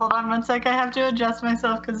Hold on one sec. I have to adjust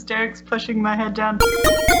myself because Derek's pushing my head down.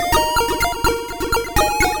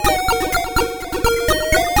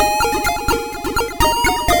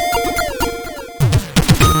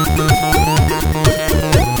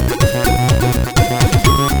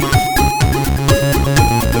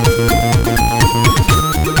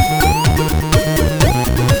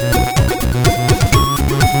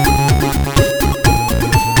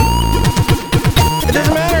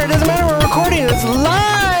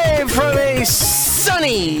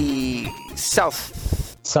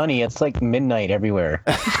 South. Sunny, it's like midnight everywhere.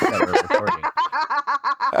 All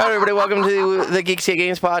right, everybody, welcome to the Geekscape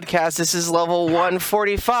Games podcast. This is level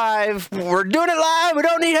 145. We're doing it live. We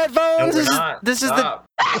don't need headphones. No, this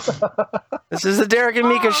is the Derek and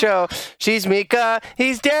Mika show. She's Mika.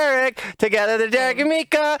 He's Derek. Together, the Derek and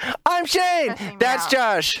Mika. I'm Shane. That's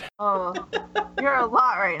Josh. Oh, you're a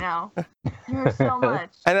lot right now. You're so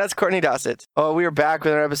much. And that's Courtney Dossett. Oh, we are back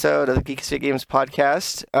with another episode of the Geekscape Games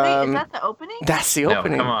podcast. Wait, is that the opening? That's the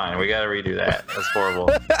opening. No, come on. We got to redo that. That's horrible.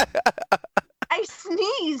 I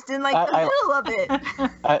sneezed in like the middle of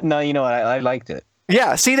it. No, you know what? I liked it.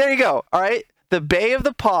 Yeah, see, there you go. All right. The Bay of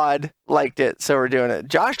the Pod liked it, so we're doing it.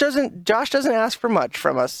 Josh doesn't ask for much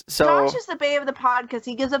from us. So Josh is the Bay of the Pod because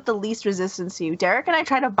he gives up the least resistance to you. Derek and I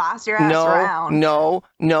try to boss your ass around. No,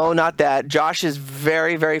 not that. Josh is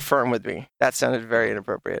very, very firm with me. That sounded very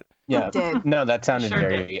inappropriate. Yeah, no, that sounded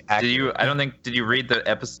very accurate. Did you read the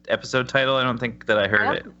episode title? I don't think that I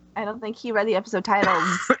heard it. I don't think he read the episode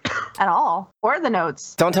titles at all, or the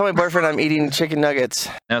notes. Don't tell my boyfriend I'm eating chicken nuggets.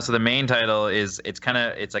 No, so the main title is it's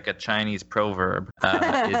like a Chinese proverb.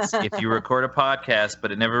 It's if you record a podcast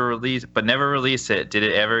but never release it, did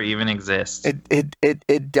it ever even exist?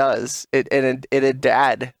 It does. It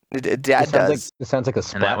dad. Dad does. It sounds like a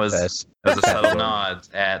splat And that was fest. a subtle nod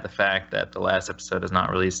at the fact that the last episode is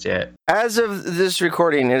not released yet, As of this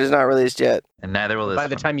recording, it is not released yet. and neither will this. By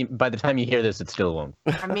the time you hear this, it still won't.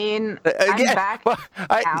 I mean, I'm back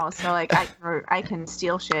now, so like I can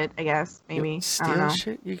steal shit. I guess maybe. I don't Steal know.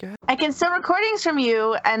 shit, you got. I can steal recordings from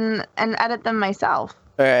you and edit them myself.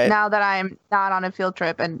 All right. Now that I'm not on a field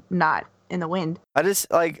trip and not in the wind. I just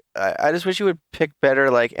wish you would pick better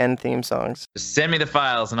end theme songs. Just send me the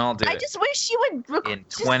files and I'll do I it. just wish you would. In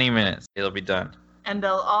 20 minutes, it'll be done. And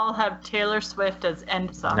they'll all have Taylor Swift as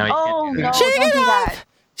end song. No, you Oh can't do no! that. Don't do that.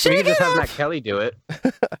 We could just have Matt Kelly do it.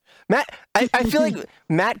 Matt, I feel like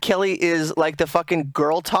Matt Kelly is like the fucking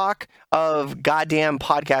girl talk of goddamn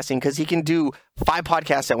podcasting because he can do 5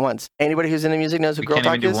 podcasts at once. Anybody who's into music knows who We girl can't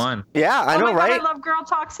talk even is. do one. Yeah, I know, my right? God, I love Girl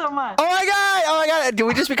Talk so much. Oh my god! Do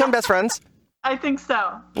we just become best friends? I think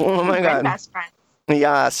so. Oh my We're god! best friends.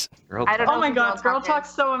 Yes. I don't know. Oh my who God, Girl is. Talk's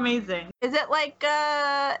so amazing. Is it like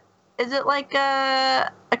a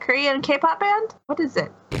Korean K-pop band? What is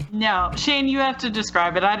it? No, Shane, you have to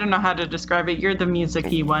describe it. I don't know how to describe it. You're the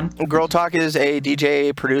music-y one. Girl Talk is a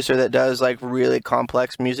DJ producer that does really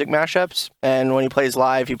complex music mashups, and when he plays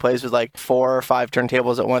live, he plays with 4 or 5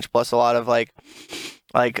 turntables at once, plus a lot of like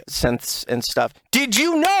synths and stuff. Do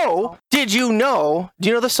you know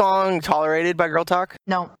the song "Tolerated" by Girl Talk?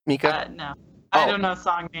 No. Mika? No. Oh. I don't know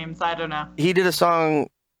song names. I don't know. He did a song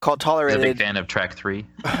called I'm a "Tolerated." big fan of track 3.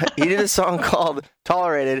 He did a song called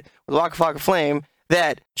 "Tolerated" with Waka Flocka Flame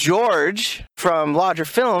that George from Lodger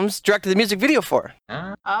Films directed the music video for.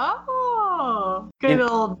 Oh, good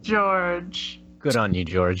old George. Good on you,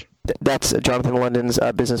 George. That's Jonathan London's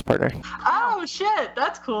business partner. Oh, shit.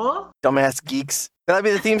 That's cool. Dumbass geeks. That'll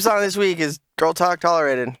be the theme song this week is Girl Talk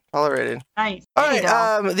Tolerated. Nice. All There you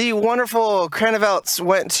right, the wonderful Cranevels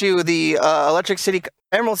went to the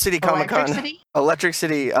Emerald City Comic Con. Electric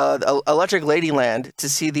City, Electric Ladyland to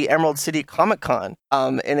see the Emerald City Comic Con.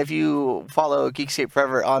 And if you follow Geekscape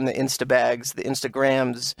Forever on the Instabags, the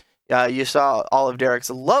Instagrams, you saw all of Derek's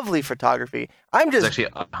lovely photography. It's actually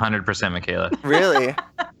 100% Michaela. Really?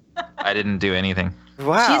 I didn't do anything.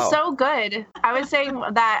 Wow. She's so good. I was saying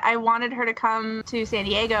that I wanted her to come to San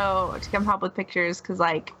Diego to come help with pictures because,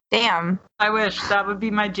 damn. I wish that would be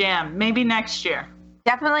my jam. Maybe next year.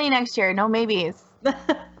 Definitely next year. No maybes.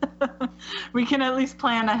 We can at least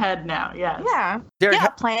plan ahead now. Yes. Yeah. Derek, Yeah,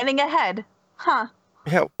 planning ahead. Huh.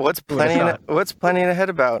 yeah, what's planning ahead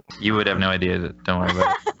about? You would have no idea. Don't worry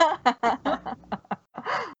about it.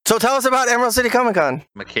 So tell us about Emerald City Comic Con.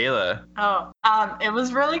 Michaela. Oh, it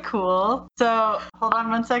was really cool. So, hold on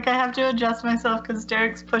one sec. I have to adjust myself because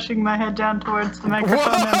Derek's pushing my head down towards the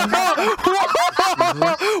microphone.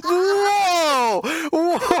 Whoa!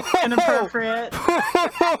 Inappropriate.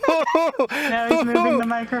 Now he's moving the Are we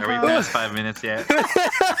microphone. past 5 minutes yet?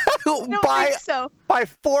 I don't think so. By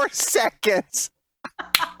 4 seconds.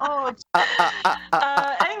 Oh,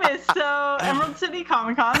 Anyways, so Emerald City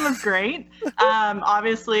Comic Con was great.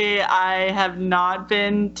 Obviously, I have not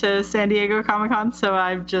been to San Diego Comic Con, so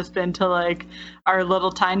I've just been to like our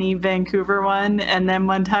little tiny Vancouver one, and then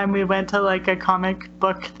one time we went to like a comic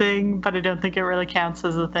book thing, but I don't think it really counts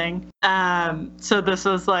as a thing. So this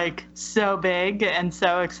was like so big and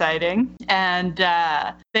so exciting, and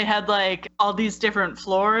they had like all these different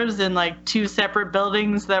floors in like 2 separate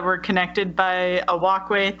buildings that were connected by a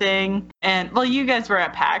walkway thing. And well, you guys were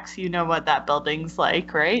at PAX, you know what that building's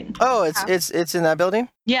like, right? Oh, it's in that building?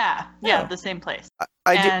 Yeah, the same place.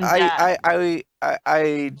 I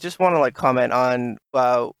just want to like comment on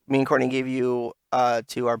me and Courtney gave you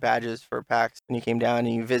 2 our badges for PAX when you came down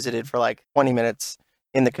and you visited for like 20 minutes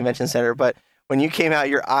in the convention center, but when you came out,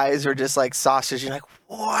 your eyes were just like sausage. You're like,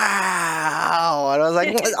 wow, and I was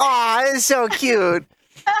like, oh, it's so cute.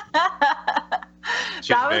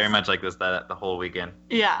 She was very much like this the whole weekend.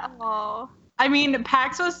 Yeah. oh. I mean,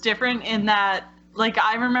 PAX was different in that, like,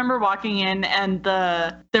 I remember walking in and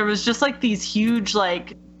there was just like these huge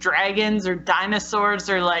like dragons or dinosaurs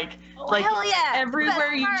or like Hell yeah.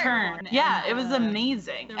 everywhere you turn. Yeah, it was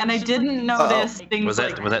amazing. And I didn't notice things was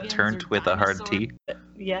that like turned with a hard T?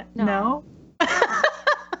 Yeah. No.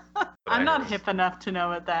 I'm not hip enough to know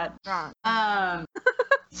what that.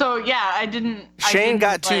 So yeah, I didn't. Shane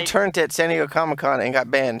got too turned at San Diego Comic Con and got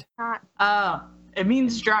banned. Oh, it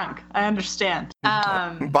means drunk. I understand.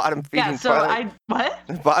 Bottom feeding yeah. So Twilight.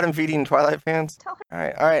 What? Bottom feeding Twilight fans. All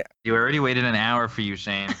right. You already waited an hour for you,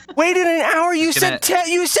 Shane. Waited an hour. You said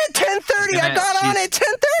 10:30. I got on at 10:30.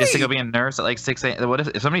 Just to go be a nurse at like 6 a.m. What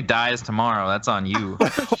if somebody dies tomorrow? That's on you.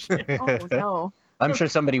 Oh no. I'm sure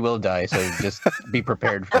somebody will die, so just be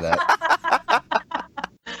prepared for that.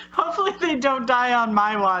 Hopefully they don't die on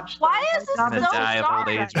my watch. Why is this I'm so gonna die of old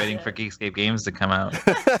dark? age waiting for Geekscape Games to come out.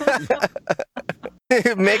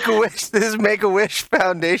 Make-A-Wish. This is Make-A-Wish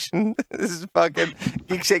Foundation. This is fucking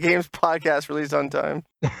Geekscape Games podcast released on time.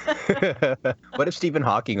 What if Stephen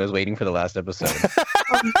Hawking was waiting for the last episode?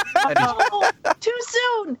 Oh, too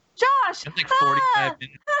soon, Josh. It's like 45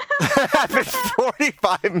 minutes.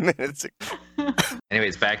 45 minutes.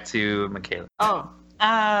 Anyways, back to Michaela.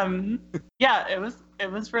 Yeah, it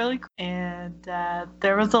was really cool. And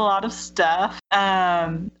there was a lot of stuff.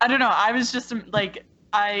 I don't know, I was just like,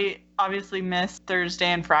 I obviously missed Thursday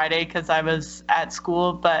and Friday because I was at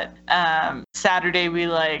school, but Saturday we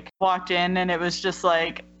like walked in and it was just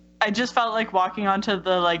like, I just felt like walking onto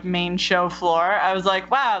the like main show floor. I was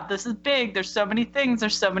like, wow, this is big. There's so many things.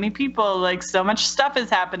 There's so many people. Like so much stuff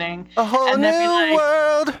is happening. A whole new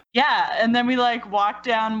world. Yeah. And then we like walked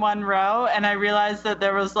down one row and I realized that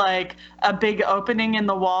there was like a big opening in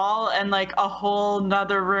the wall and like a whole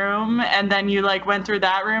nother room. And then you like went through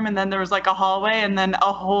that room and then there was like a hallway and then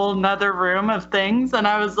a whole nother room of things. And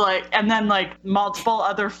I was like, and then like multiple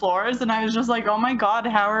other floors. And I was just like, oh my God,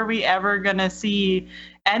 how are we ever going to see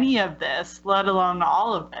any of this, let alone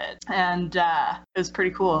all of it? And it was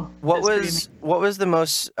pretty cool. What was the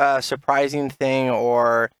most surprising thing,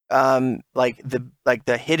 or like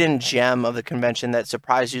the hidden gem of the convention that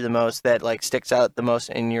surprised you the most, that like sticks out the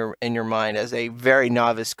most in your mind as a very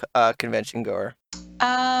novice convention goer?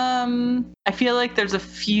 I feel like there's a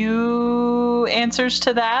few answers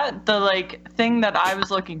to that. The like thing that I was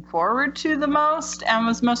looking forward to the most and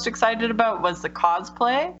was most excited about was the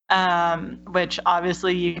cosplay, which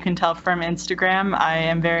obviously you can tell from Instagram I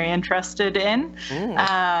am very interested in.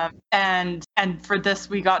 And for this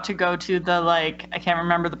we got to go to the like, I can't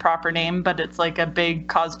remember the proper name, but it's like a big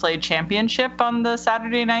cosplay championship on the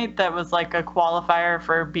Saturday night that was like a qualifier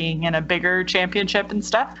for being in a bigger championship and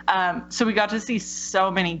stuff. So we got to see so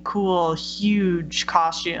many cool, huge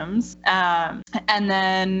costumes. And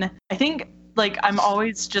then I think like I'm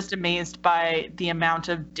always just amazed by the amount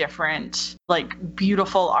of different like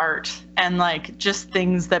beautiful art and like just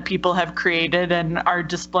things that people have created and are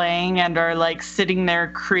displaying and are like sitting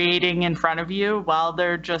there creating in front of you while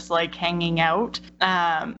they're just like hanging out.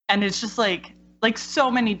 And it's just like so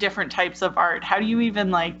many different types of art. How do you even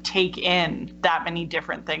like take in that many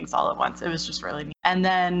different things all at once? It was just really neat. And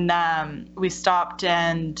then we stopped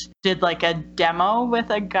and did like a demo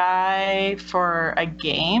with a guy for a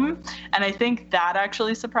game. And I think that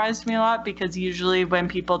actually surprised me a lot, because usually when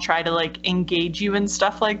people try to like engage you and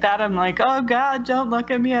stuff like that, I'm like, oh God, don't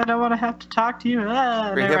look at me. I don't want to have to talk to you. And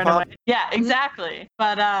I run away. Yeah, exactly.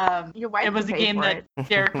 But it was a game that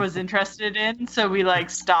Derek was interested in. So we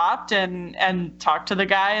like stopped and and talked to the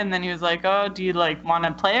guy, and then he was like, oh, do you like want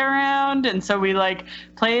to play around? And so we like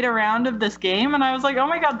played a round of this game, and I was like, oh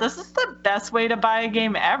my god, this is the best way to buy a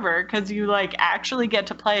game ever, because you like actually get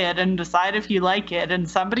to play it and decide if you like it, and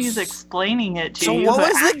somebody's explaining it to you. So what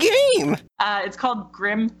was the game? It's called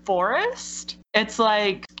Grim Forest. It's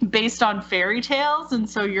like based on fairy tales, and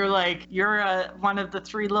so you're one of the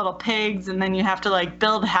three little pigs, and then you have to like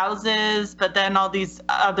build houses, but then all these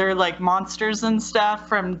other like monsters and stuff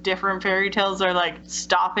from different fairy tales are like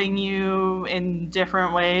stopping you in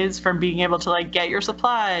different ways from being able to like get your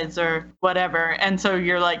supplies or whatever, and so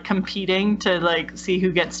you're like competing to like see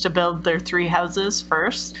who gets to build their three houses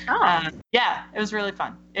first. Yeah, it was really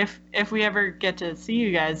fun. If we ever get to see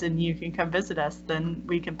you guys and you can come visit us, then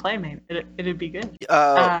we can play. Maybe it'd be good.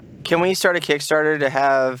 Can we start a Kickstarter to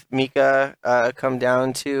have Mika come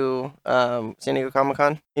down to San Diego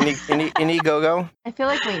Comic-Con? Indiegogo? I feel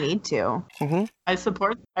like we need to. Mm-hmm. I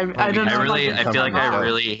support. I don't know. I feel like I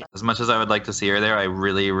really, as much as I would like to see her there, I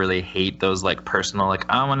really, really hate those like personal, like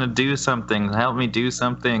I want to do something, help me do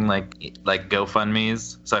something, like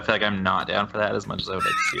GoFundMes. So I feel like I'm not down for that as much as I would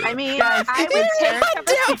like to see her. I mean, Guys, I would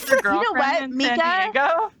take. your girlfriend You know what, in Mika? San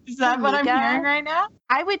Diego? Is that what I'm Mika? hearing right now?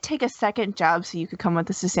 I would take a second job so you could come with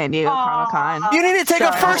us to San Diego Aw. Comic Con. You need to take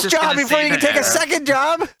a Sorry. I was first just job gonna before say you can take a that. second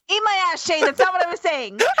job. Eat my ass, Shane. That's not what I was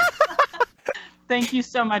saying. Thank you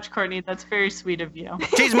so much, Courtney. That's very sweet of you.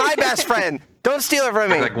 She's my best friend. Don't steal it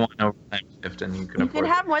from me. Like one overtime shift and you can You afford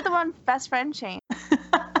can have more than one best friend, Shane.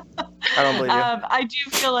 I don't believe you. I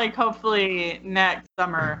do feel like hopefully next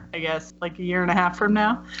summer, I guess, like a year and a half from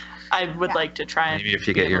now, I would like to try and Maybe if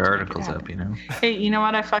you get your articles up, you know. Hey, you know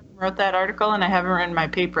what? I fucking wrote that article and I haven't written my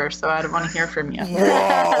paper, so I don't want to hear from you.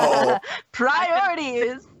 Whoa.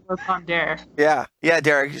 Priorities. Work on Dare. Yeah,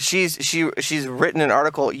 Derek. She's written an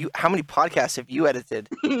article. How many podcasts have you edited?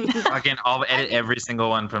 Again, I'll edit every single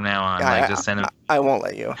one from now on. Yeah, Like just send them I won't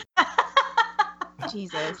let you.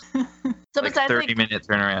 Jesus. So like besides 30-minute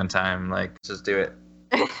turnaround time. Like just do it.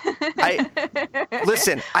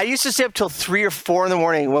 Listen, I used to stay up till 3 or 4 in the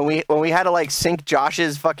morning when we had to like sync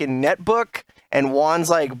Josh's fucking netbook and Juan's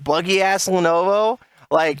like buggy ass Lenovo.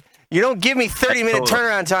 Like, you don't give me 30-minute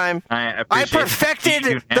turnaround time. I appreciate perfected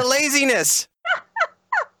you, the laziness.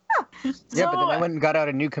 Yeah, but then I went and got out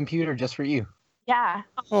a new computer just for you. Yeah.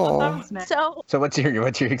 Oh, That was nice. So So what's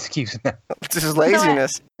your excuse now? this is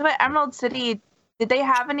laziness. So at Emerald City, did they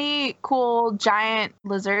have any cool giant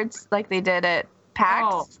lizards like they did at PAX?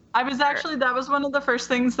 Oh, I was actually, that was one of the first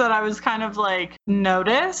things that I was kind of like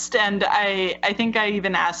noticed. And I think I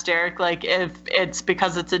even asked Derek, like, if it's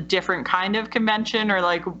because it's a different kind of convention or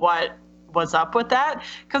like what was up with that.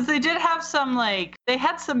 Because they did have some, like, they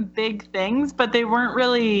had some big things, but they weren't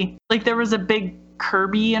really, like, there was a big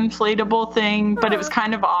Kirby inflatable thing, but it was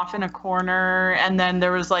kind of off in a corner. And then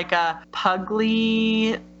there was like a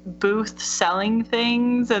Pugly booth selling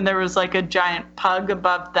things, and there was like a giant pug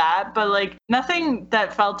above that, but like nothing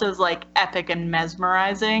that felt as like epic and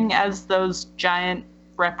mesmerizing as those giant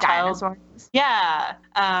reptiles. Dinosaurs. Yeah.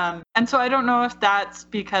 And so I don't know if that's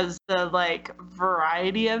because the like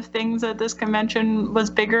variety of things at this convention was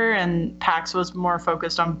bigger and PAX was more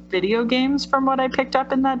focused on video games from what I picked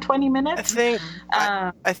up in that 20 minutes.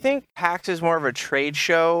 I think PAX is more of a trade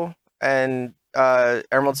show and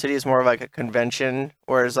Emerald City is more of like a convention,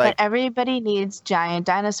 whereas like But everybody needs giant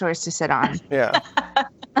dinosaurs to sit on. yeah.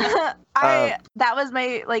 That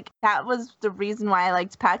was the reason why I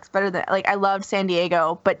liked PAX better than I loved San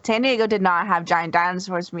Diego, but San Diego did not have giant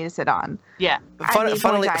dinosaurs for me to sit on. Yeah.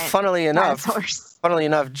 Funnily enough,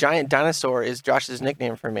 Dinosaurs. giant dinosaur is Josh's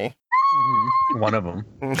nickname for me. One of them.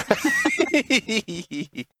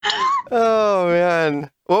 Oh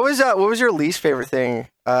man, what was your least favorite thing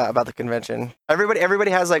about the convention?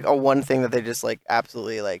 Everybody has like a one thing that they just like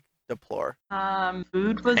absolutely like deplore.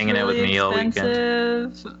 Food was Hanging out with really me all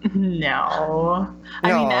weekend. expensive. No.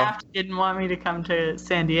 I mean, Aft didn't want me to come to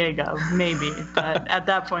San Diego, maybe, but at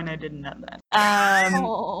that point I didn't know that.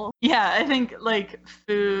 Yeah, I think like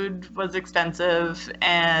food was expensive,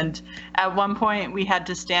 and at one point we had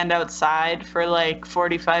to stand outside for like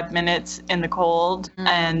 45 minutes in the cold,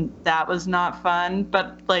 and that was not fun,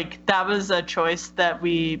 but like that was a choice that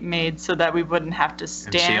we made so that we wouldn't have to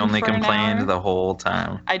stand. And she only for an complained hour. the whole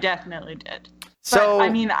time. I definitely did. So But, I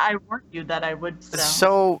mean, I warned you that I would.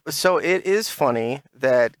 So it is funny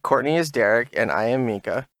that Courtney is Derek and I am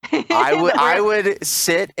Mika. I would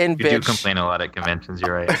sit and You do bitch. complain a lot at conventions,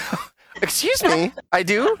 you're right. Excuse me, I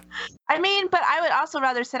do. I mean, but I would also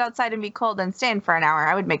rather sit outside and be cold than stand for an hour.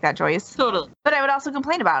 I would make that choice. Totally. But I would also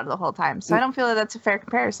complain about it the whole time. So I don't feel that that's a fair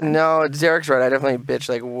comparison. No, Derek's right. I definitely bitch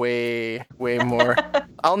like way more.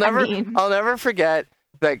 I'll never forget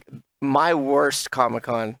like my worst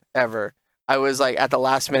Comic-Con ever. I was like at the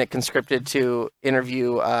last minute conscripted to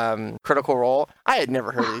interview Critical Role. I had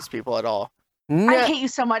never heard of these people at all. I hate you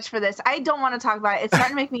so much for this. I don't want to talk about it. It's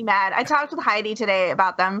starting to make me mad. I talked with Heidi today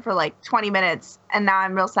about them for like 20 minutes, and now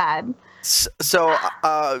I'm real sad. So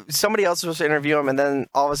somebody else was supposed to interview him, and then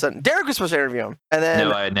all of a sudden, Derek was supposed to interview him. And then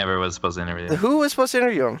No, I never was supposed to interview him. Who was supposed to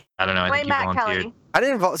interview him? I don't know. I think you Matt volunteered. Kelly. I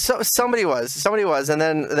didn't. Somebody was, and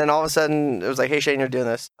then all of a sudden it was like, "Hey Shane, you're doing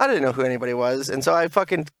this." I didn't know who anybody was, and so I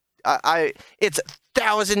it's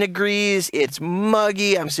 1,000 degrees. It's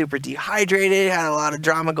muggy. I'm super dehydrated. Had a lot of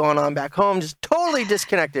drama going on back home. Just totally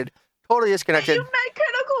disconnected. You met Critical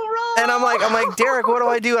Role. And I'm like, Derek, what do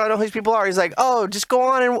I do? I don't know who these people are. He's like, oh, just go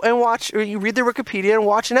on and watch, or you read the Wikipedia and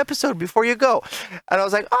watch an episode before you go. And I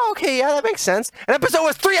was like, oh, okay, yeah, that makes sense. An episode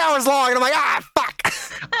was 3 hours long, and I'm like, fuck.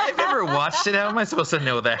 I've never watched it. How am I supposed to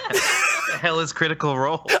know that? What the hell is Critical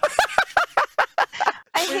Role?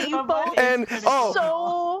 I hate you both And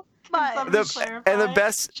so much. The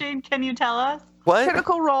best. Shane, can you tell us? What?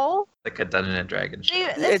 Critical Role. Like a Dungeons and Dragons show.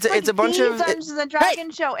 It's a bunch of Dungeons and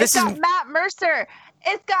Dragons show. It's got Matt Mercer.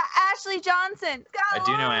 It's got Ashley Johnson. It's got I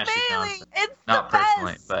do know Laura Ashley Bailey. Johnson. It's Not the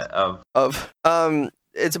personally, best. but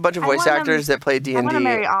it's a bunch of I voice wanna- actors that play I want to D&D,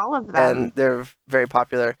 marry all of them. and they're very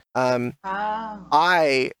popular. Oh.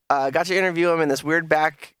 I got to interview him in this weird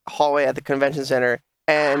back hallway at the convention center,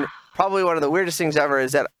 and probably one of the weirdest things ever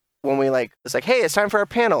is that when we it's like, hey, it's time for our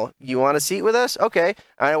panel. You want a seat with us? Okay.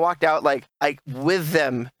 And I walked out like with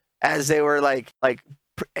them as they were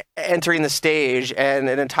entering the stage, and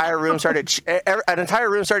an entire room started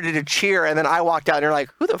to cheer, and then I walked out, and they're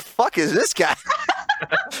like, who the fuck is this guy?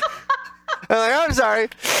 I'm like, I'm sorry.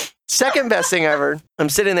 Second best thing ever. I'm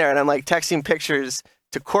sitting there and I'm like texting pictures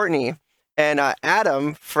to Courtney and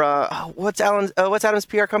Adam from what's Adam's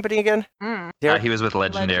PR company again? he was with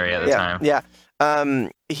Legendary at the time. Yeah.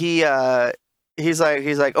 He's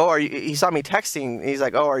like, oh, he saw me texting. He's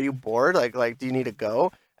like, oh, are you bored? Like, do you need to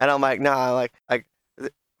go? And I'm like, nah, like a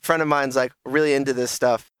friend of mine's like really into this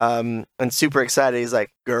stuff, and super excited. He's like,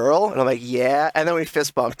 girl? And I'm like, yeah. And then we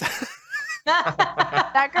fist bumped.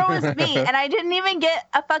 That girl was me, and I didn't even get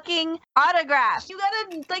a fucking autograph. You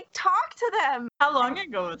gotta talk to them. How long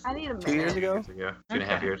ago was I need a minute. 2 years ago?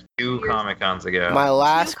 2.5 years. Two Comic-Cons ago. My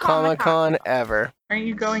last Comic-Con. Comic-Con ever. Are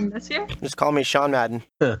you going this year? Just call me Sean Madden.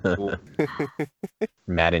 Cool.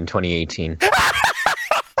 Madden 2018.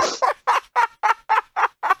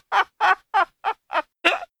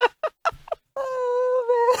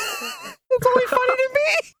 It's only funny to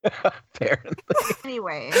me. Apparently.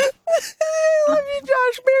 Anyway. I love you,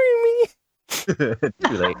 Josh. Marry me.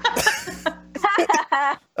 Too late.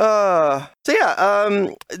 So yeah,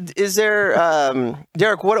 is there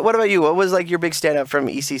Derek, what about you? What was your big stand up from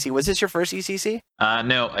ECC? Was this your first ECC?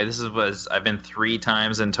 No, I've been 3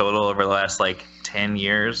 times in total over the last 10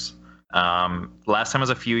 years. Last time was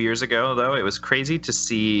a few years ago, though. It was crazy to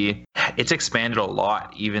see. It's expanded a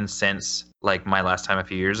lot even since my last time a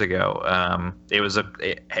few years ago. It was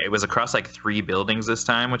across 3 buildings this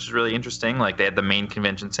time, which is really interesting. They had the main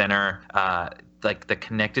convention center. The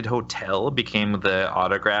connected hotel became the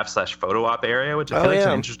autograph / photo op area, which I feel is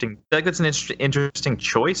an interesting. I feel like that's an interesting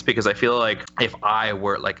choice, because I feel like if I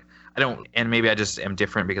were I don't, and maybe I just am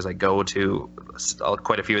different because I go to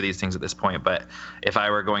quite a few of these things at this point. But if I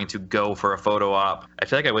were going to go for a photo op, I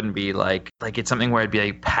feel like I wouldn't be like it's something where I'd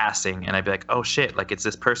be passing and I'd be like, oh shit, it's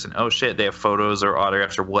this person. Oh shit, they have photos or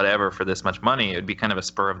autographs or whatever for this much money. It would be kind of a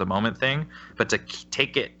spur of the moment thing. But to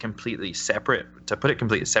take it completely separate, to put it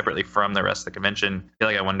completely separately from the rest of the convention, I feel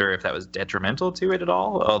like I wonder if that was detrimental to it at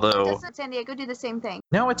all. Although Doesn't San Diego do the same thing?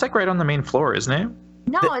 no, it's right on the main floor, isn't it?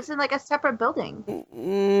 No, it's in a separate building.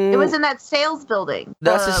 It was in that sales building.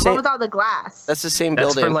 That's the same- one with all the glass. That's the same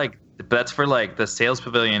That's building. for the sales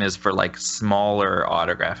pavilion is for smaller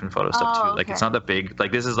autograph and photo stuff too. Okay. It's not that big.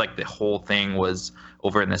 This is the whole thing was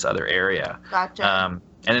over in this other area. Gotcha.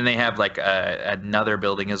 And then they have another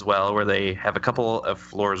building as well where they have a couple of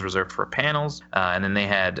floors reserved for panels. And then they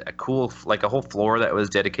had a cool a whole floor that was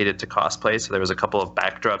dedicated to cosplay. So there was a couple of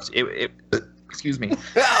backdrops. Excuse me. Going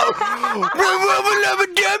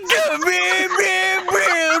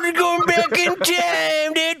back in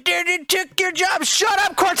time. They took your job. Shut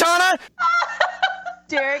up, Cortana.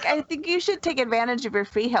 Derek, I think you should take advantage of your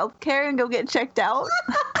free health care and go get checked out.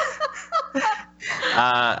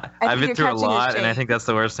 I've been you're through a catching a lot, and I shade. think that's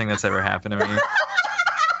the worst thing that's ever happened to me.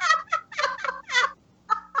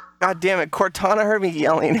 God damn it. Cortana heard me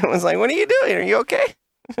yelling. It was like, what are you doing? Are you okay?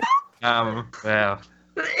 Well.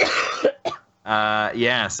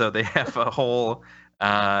 Yeah, so they have a whole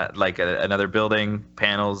another building,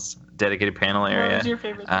 panels, dedicated panel area. What was your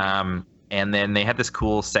favorite thing? And then they had this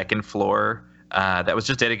cool second floor that was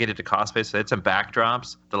just dedicated to cosplay. So they had some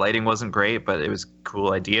backdrops. The lighting wasn't great, but it was a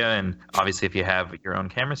cool idea. And obviously, if you have your own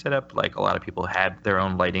camera setup, like a lot of people had their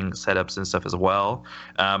own lighting setups and stuff as well.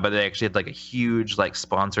 But they actually had like a huge like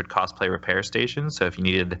sponsored cosplay repair station. So if you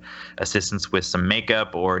needed assistance with some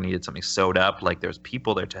makeup or needed something sewed up, like there's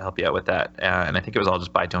people there to help you out with that. And I think it was all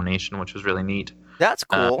just by donation, which was really neat. That's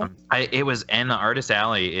cool. And the Artist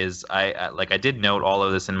Alley is, I did note all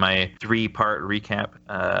of this in my 3-part recap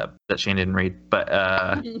that Shane didn't read, but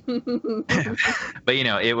but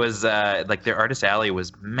it was like their Artist Alley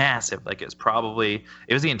was massive. Like it was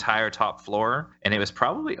the entire top floor, and it was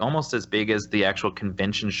probably almost as big as the actual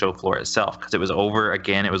convention show floor itself, because it was over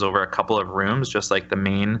a couple of rooms, just like the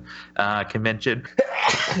main convention.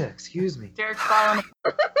 Excuse me. Derek's following.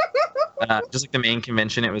 Just like the main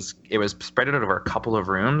convention, it was spread out over a couple of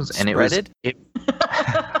rooms, and Spreaded?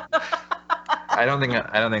 I don't think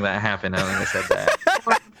that happened. I don't think I said that.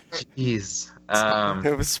 Jeez.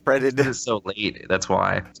 It was spreaded. It was so late. That's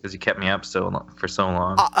why. It's because you kept me up for so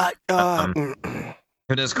long.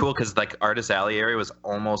 It is cool because like Artist Alley area was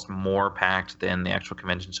almost more packed than the actual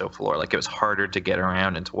convention show floor. Like it was harder to get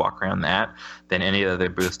around and to walk around that than any of the other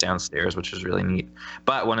booths downstairs, which was really neat.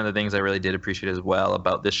 But one of the things I really did appreciate as well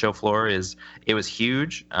about this show floor is it was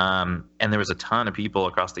huge, and there was a ton of people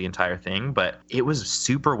across the entire thing, but it was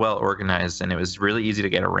super well organized, and it was really easy to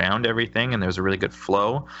get around everything, and there was a really good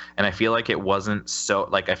flow. And I feel like it wasn't so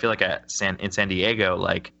like I feel like in San Diego,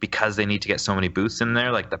 like because they need to get so many booths in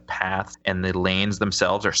there, like the paths and the lanes themselves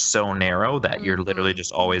are so narrow that you're literally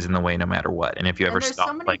just always in the way no matter what. And if you ever stop,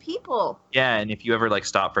 so many people. Yeah, and if you ever like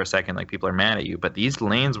stop for a second, like people are mad at you. But these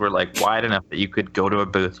lanes were like wide enough that you could go to a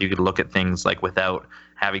booth, you could look at things like without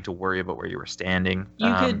having to worry about where you were standing.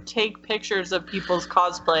 You could take pictures of people's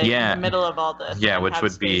cosplay in the middle of all this. Yeah, which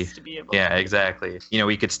would be able exactly.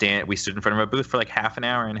 We stood in front of a booth for like half an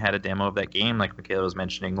hour and had a demo of that game, like Michaela was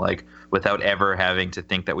mentioning, like without ever having to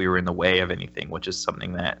think that we were in the way of anything, which is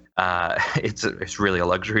something that it's really a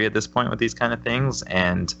luxury at this point with these kind of things,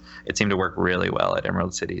 and it seemed to work really well at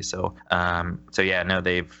Emerald City. So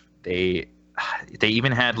they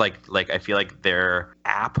even had like I feel like their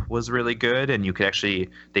app was really good, and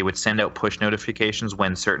they would send out push notifications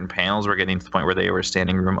when certain panels were getting to the point where they were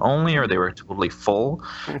standing room only or they were totally full.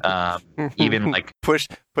 Even like push.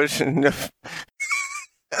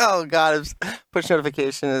 Oh God! Push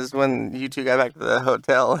notification is when you two got back to the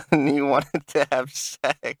hotel and you wanted to have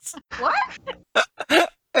sex. What?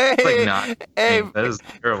 That is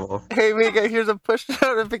terrible. Hey, Mika, here's a push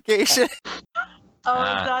notification. Oh,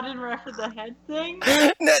 is that in reference to the head thing?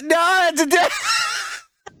 No, it's a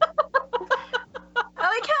I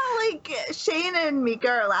like how Shane and Mika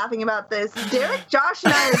are laughing about this. Derek, Josh,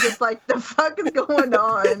 and I are just like, the fuck is going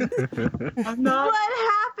on? I'm not.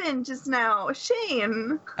 What happened just now,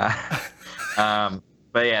 Shane?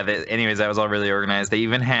 But yeah, anyways, that was all really organized. They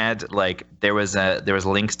even had there was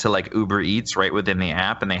links to like Uber Eats right within the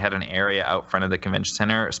app, and they had an area out front of the convention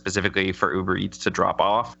center specifically for Uber Eats to drop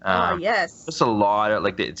off. Oh yes. Just a lot of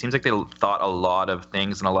it seems like they thought a lot of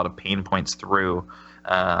things and a lot of pain points through.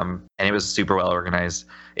 And it was super well organized.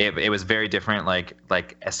 It was very different. Like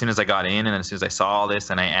as soon as I got in and as soon as I saw all this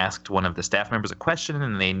and I asked one of the staff members a question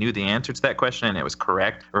and they knew the answer to that question and it was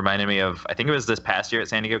correct, it reminded me of, I think it was this past year at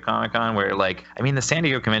San Diego Comic-Con where the San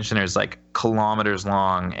Diego Convention is like kilometers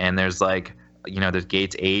long, and there's there's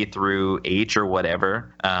gates A through H or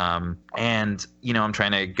whatever. And I'm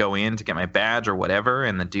trying to go in to get my badge or whatever.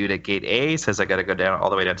 And the dude at gate A says I got to go down all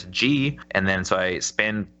the way down to G. And then so I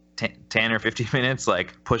spend 10 or 15 minutes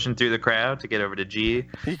pushing through the crowd to get over to G.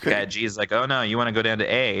 The guy at G is like, "Oh no, you want to go down to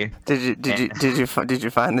A?" Did you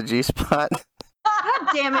find the G spot? God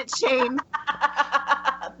damn it, Shane!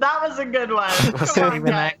 That was a good one.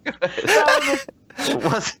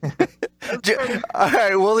 All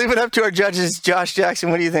right, we'll leave it up to our judges. Josh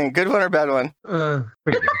Jackson, what do you think? Good one or bad one?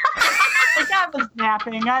 Pretty good. I was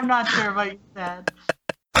napping. I'm not sure what you said.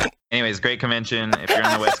 Anyways, great convention. If you're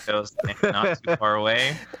on the West Coast and not too far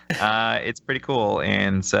away, it's pretty cool.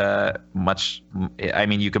 And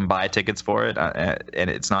you can buy tickets for it, and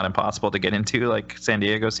it's not impossible to get into like San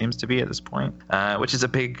Diego seems to be at this point, which is a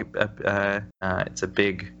big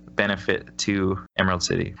benefit to Emerald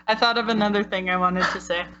City. I thought of another thing I wanted to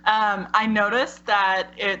say. I noticed that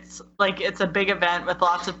it's a big event with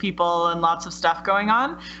lots of people and lots of stuff going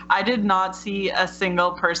on. I did not see a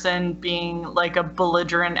single person being like a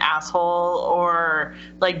belligerent asshole or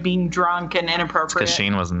like being drunk and inappropriate. Because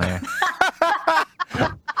Shane wasn't there.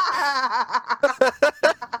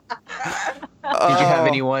 Did you have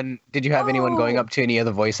anyone? Did you have anyone going up to any of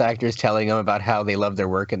the voice actors telling them about how they love their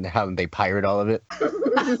work and how they pirate all of it?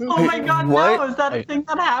 Oh my god, What? no! Is that a thing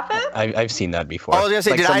that happened? I've seen that before. I was gonna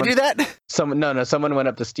say, did I do that? Someone went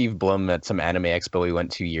up to Steve Blum at some anime expo we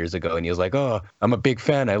went 2 years ago, and he was like, "Oh, I'm a big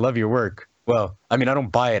fan. I love your work." Well, I mean, I don't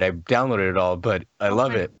buy it. I downloaded it all, but I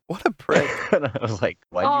love it. What a prick. And I was like,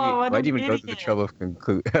 what why'd you an even go to the idiot. trouble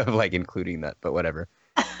of like including that? But whatever.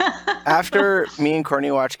 After me and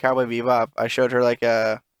Courtney watched Cowboy Bebop, I showed her like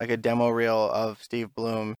a demo reel of Steve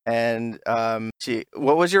Blum, and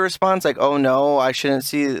what was your response? Like, oh no, I shouldn't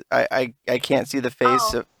see. I can't see the face.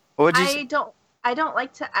 Oh, of, what would you? I don't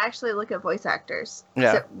like to actually look at voice actors.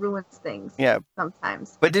 Yeah. It ruins things. Yeah.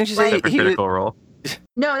 Sometimes. But didn't you say Except for Critical Role.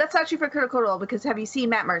 No, that's actually for Critical Role, because have you seen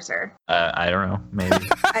Matt Mercer? I don't know. Maybe.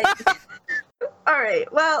 All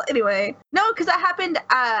right. Well, anyway, no, because that happened.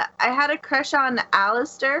 I had a crush on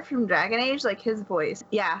Alistair from Dragon Age, like his voice.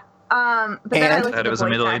 Yeah. But then I And? looked I at thought the it was a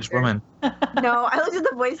voice middle-aged actor. woman. No, I looked at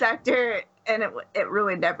the voice actor, and it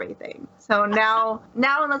ruined everything. So now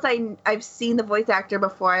unless I've seen the voice actor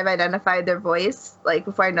before I've identified their voice, like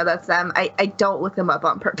before I know that's them, I don't look them up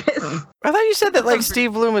on purpose. I thought you said that like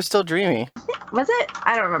Steve Blum was still dreamy. Was it?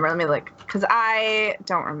 I don't remember. Let me look, because I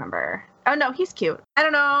don't remember. Oh no, he's cute. I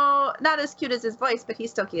don't know, not as cute as his voice, but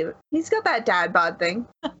he's still cute. He's got that dad bod thing.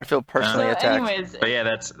 I feel personally So attacked. anyways, But yeah,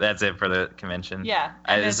 that's it for the convention. yeah.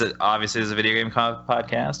 Obviously, it's a video game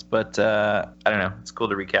podcast, but I don't know. It's cool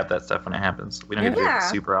to recap that stuff when it happens. We don't get to do Yeah. it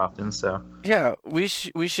super often, so. Yeah, we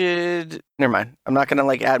should. Never mind. I'm not gonna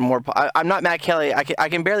like add more. I'm not Matt Kelly. I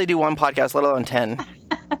can barely do one podcast, let alone 10.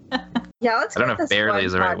 Yeah, let's I don't get know if this barely one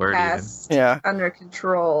is the right word even. podcast Yeah. under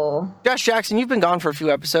control. Josh Jackson, you've been gone for a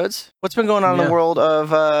few episodes. What's been going on in Yeah. the world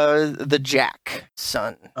of the Jack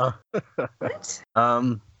son? What?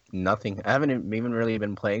 Nothing. I haven't even really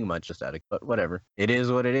been playing much, just out of, but whatever. It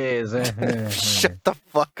is what it is. Shut the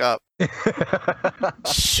fuck up.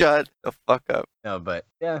 Shut the fuck up. No, but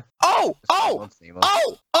yeah. Oh! Same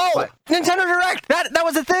old. What? Nintendo Direct. That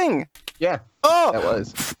was a thing. Yeah, Oh, that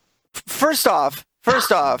was. first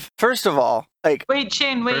of all, like, Wait,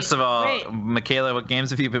 Shane, wait. First of all, wait. Michaela, what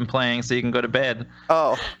games have you been playing so you can go to bed?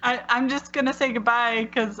 oh, I'm just going to say goodbye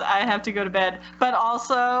because I have to go to bed. But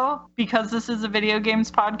also, because this is a video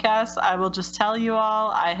games podcast, I will just tell you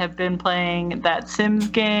all I have been playing that Sims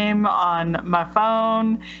game on my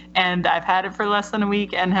phone, and I've had it for less than a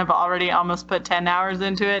week and have already almost put 10 hours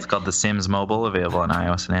into it. It's called The Sims Mobile, available on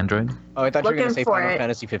iOS and Android. Oh, I thought you were Looking gonna say for Final it.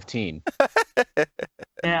 Fantasy 15.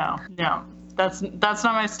 No. That's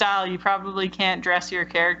not my style. You probably can't dress your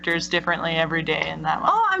characters differently every day in that one.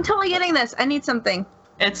 Oh, I'm totally getting this. I need something.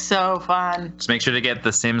 It's so fun. Just make sure to get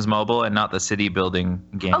The Sims Mobile and not the city building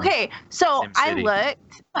game. Okay, so SimCity.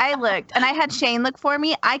 I looked, and I had Shane look for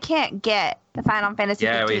me. I can't get the Final Fantasy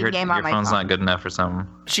Yeah, 15 we heard game your on my phone's phone. not good enough for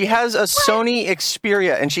some. she has a Sony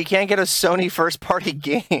Xperia and she can't get a Sony first-party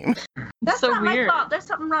game. That's so not weird. my fault. There's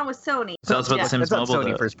something wrong with Sony. Tell us about Yeah. The Sims That's not Mobile.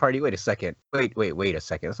 Sony though. first party. Wait a second. Wait a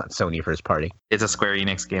second. It's not Sony first party. It's a Square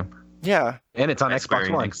Enix game. Yeah. And it's on By Xbox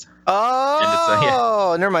Square One. Enix.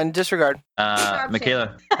 Oh, never mind. Disregard. job,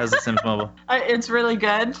 Michaela, how's The Sims Mobile? It's really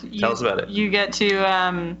good. Tell us about it. You get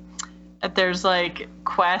to there's like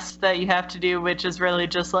quests that you have to do, which is really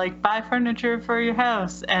just like buy furniture for your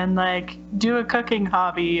house and like do a cooking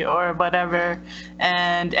hobby or whatever.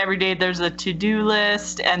 And every day there's a to-do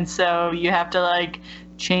list, and so you have to like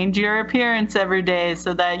change your appearance every day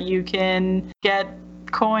so that you can get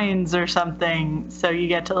coins or something. So you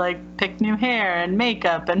get to like pick new hair and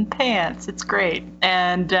makeup and pants. It's great.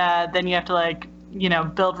 And then you have to like,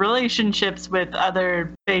 build relationships with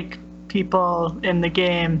other fake people in the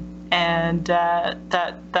game. And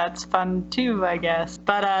that's fun too, I guess.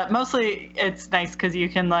 But mostly it's nice because you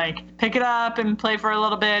can like pick it up and play for a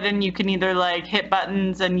little bit, and you can either like hit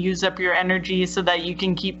buttons and use up your energy so that you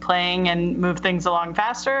can keep playing and move things along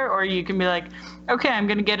faster, or you can be like, okay, I'm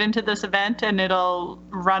going to get into this event and it'll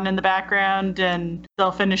run in the background and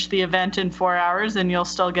they'll finish the event in 4 hours and you'll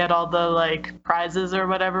still get all the like prizes or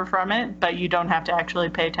whatever from it, but you don't have to actually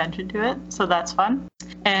pay attention to it. So that's fun.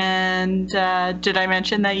 And did I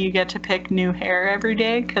mention that you get to pick new hair every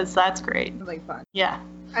day? Because that's great. Sounds like fun. Yeah.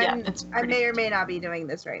 It's I pretty may or may not be doing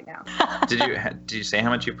this right now. Did you say how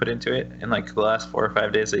much you put into it in like the last 4 or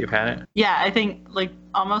 5 days that you've had it? Yeah, I think like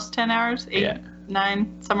almost 10 hours, 8, Yeah.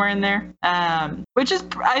 9, somewhere in there. which is,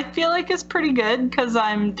 I feel like, is pretty good because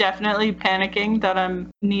I'm definitely panicking that I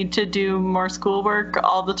need to do more schoolwork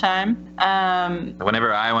all the time.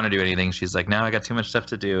 Whenever I want to do anything, she's like, "No, I got too much stuff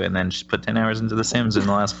to do," and then she put 10 hours into The Sims in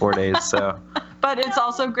the last 4 days. So. But it's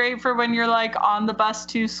also great for when you're like on the bus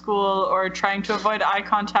to school or trying to avoid eye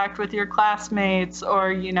contact with your classmates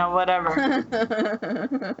or, whatever.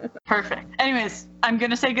 Perfect. Anyways, I'm going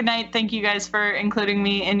to say goodnight. Thank you guys for including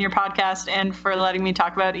me in your podcast and for letting me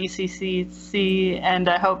talk about ECCC. And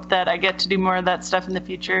I hope that I get to do more of that stuff in the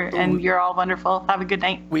future. And you're all wonderful. Have a good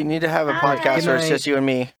night. We need to have a podcast where it's just you and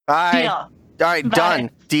me. Bye. Deal. All right, Bye. done.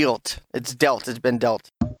 Dealt. It's dealt. It's been dealt.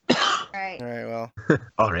 Right. All right, well.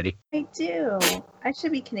 Already. I do. I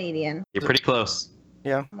should be Canadian. You're pretty close.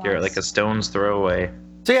 Yeah. You're like a stone's throw away.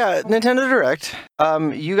 So yeah, Nintendo Direct.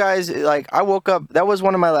 You guys, I woke up. That was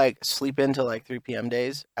one of my sleep in till 3 p.m.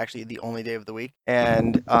 days. Actually, the only day of the week.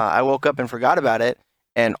 And I woke up and forgot about it.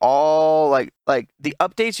 And all like the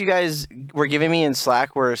updates you guys were giving me in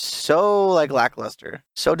Slack were so lackluster.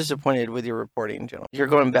 So disappointed with your reporting, gentlemen. You're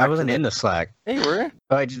going back. I wasn't in the Slack. Hey, you were?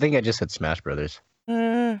 Oh, I think I just said Smash Brothers.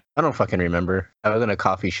 I don't fucking remember. I was in a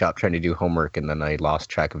coffee shop trying to do homework, and then I lost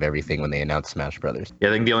track of everything when they announced Smash Brothers. Yeah,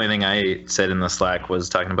 I think the only thing I said in the Slack was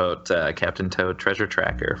talking about Captain Toad Treasure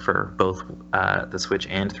Tracker for both the Switch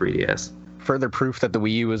and 3DS. Further proof that the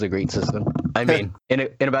Wii U is a great system. I mean, in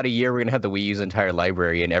about a year, we're going to have the Wii U's entire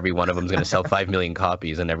library, and every one of them is going to sell 5 million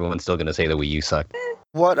copies, and everyone's still going to say the Wii U sucked.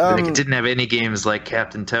 What? It didn't have any games like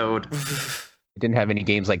Captain Toad. It didn't have any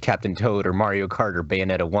games like Captain Toad or Mario Kart or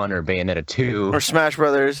Bayonetta 1 or Bayonetta 2 or Smash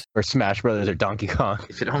Brothers or Smash Brothers or Donkey Kong.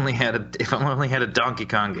 If it only had a Donkey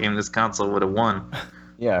Kong game, this console would have won.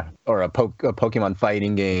 Yeah, or a Pokemon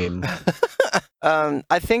fighting game.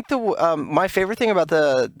 I think my favorite thing about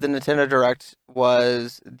the Nintendo Direct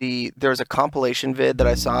was there was a compilation vid that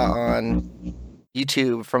I saw on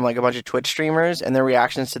YouTube from a bunch of Twitch streamers and their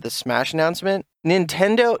reactions to the Smash announcement.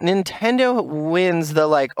 Nintendo wins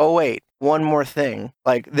the oh wait, one more thing.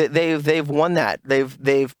 They've won that.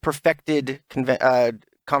 They've perfected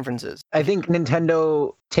conferences. I think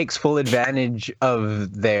Nintendo takes full advantage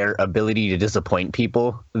of their ability to disappoint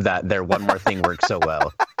people that their one more thing works so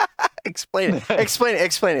well. Explain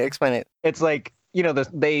it. It's like,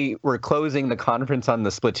 they were closing the conference on the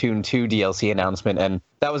Splatoon 2 DLC announcement, and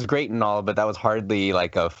that was great and all, but that was hardly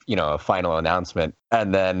a final announcement.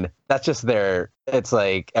 And then that's just it's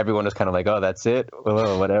like everyone was kind of like, oh, that's it?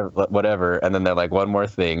 Oh, whatever. And then they're like, one more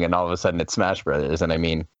thing, and all of a sudden it's Smash Brothers. And I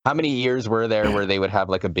mean, how many years were there where they would have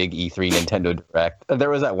a big E3 Nintendo Direct? There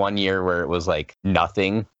was that one year where it was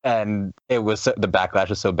nothing, and it was the backlash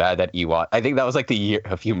was so bad that Iwata, I think that was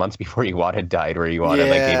a few months before Iwata had died, where Iwata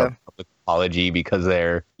gave a public apology because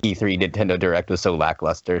their E3 Nintendo Direct was so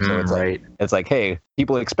lackluster. So it's like, hey,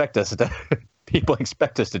 people expect us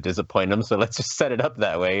to disappoint them, so let's just set it up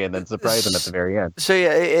that way and then surprise them at the very end. So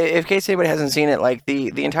yeah, in case anybody hasn't seen it,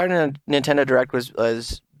 the entire Nintendo Direct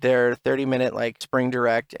was their 30-minute spring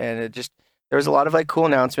direct, and there was a lot of cool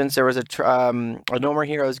announcements. There was a No More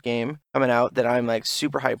Heroes game coming out that I'm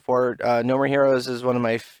super hyped for. No More Heroes is one of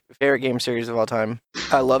my favorite game series of all time.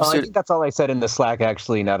 I love. I think that's all I said in the Slack.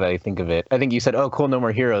 Actually, now that I think of it, I think you said, "Oh, cool, No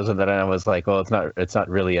More Heroes," and then I was like, "Well, it's not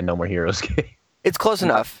really a No More Heroes game." It's close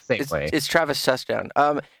enough. Way. It's Travis Touchdown.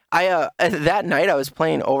 That night I was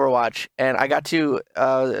playing Overwatch, and I got to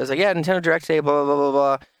I was like, yeah, Nintendo Direct today, blah blah blah blah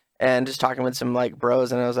blah, and just talking with some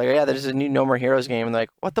bros, and I was like, yeah, there's a new No More Heroes game, and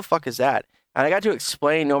what the fuck is that? And I got to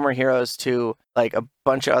explain No More Heroes to a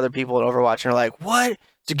bunch of other people in Overwatch, and they're like, what?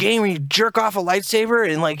 It's a game where you jerk off a lightsaber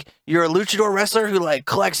and you're a luchador wrestler who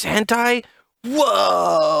collects hentai?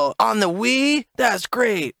 Whoa! On the Wii? That's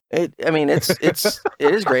great. It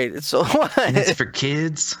is great. It's so it's for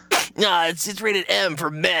kids. No, it's rated M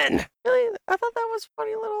for men. Really? I thought that was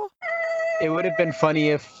funny little. It would have been funny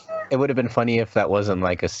if that wasn't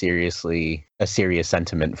a serious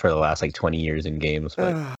sentiment for the last 20 years in games.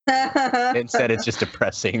 But instead, it's just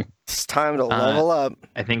depressing. It's time to level up.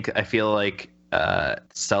 I feel like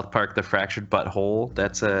South Park: The Fractured Butthole.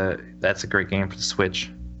 That's a great game for the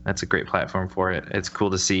Switch. That's a great platform for it. It's cool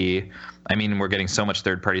to see. I mean, we're getting so much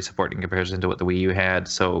third-party support in comparison to what the Wii U had.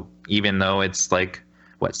 So even though it's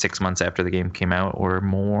 6 months after the game came out or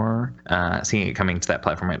more, seeing it coming to that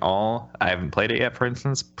platform at all, I haven't played it yet, for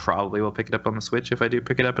instance. Probably will pick it up on the Switch if I do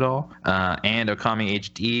pick it up at all. And Okami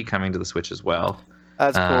HD coming to the Switch as well.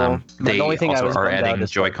 That's cool. They the only thing also I was are bummed out adding is,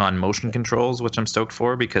 Joy-Con motion controls, which I'm stoked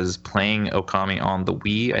for, because playing Okami on the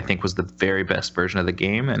Wii, I think, was the very best version of the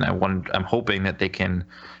game, and I'm hoping that they can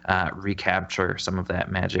recapture some of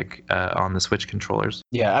that magic on the Switch controllers.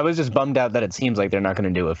 Yeah, I was just bummed out that it seems like they're not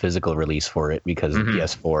going to do a physical release for it because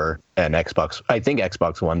PS4 and Xbox, I think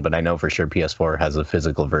Xbox One, but I know for sure PS4 has a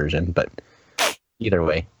physical version. But either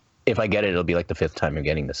way, if I get it, it'll be like the 5th time of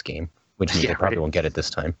getting this game, which means I probably won't get it this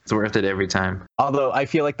time. It's worth it every time. Although I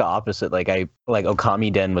feel like the opposite, like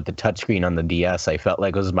Okami Den with the touchscreen on the DS, I felt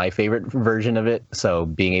like was my favorite version of it. So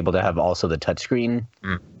being able to have also the touchscreen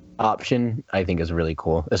option, I think is really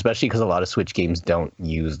cool, especially because a lot of Switch games don't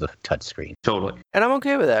use the touchscreen. Totally. And I'm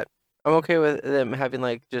okay with that. I'm okay with them having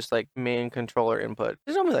like just like main controller input.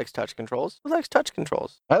 There's nobody likes touch controls. Who likes touch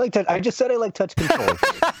controls? I like touch. I just said I like touch controls.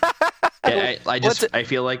 Yeah, I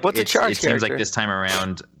feel like it seems like this time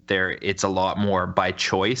around it's a lot more by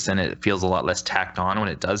choice, and it feels a lot less tacked on when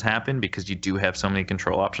it does happen because you do have so many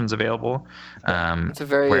control options available.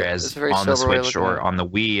 Whereas on the Switch or on the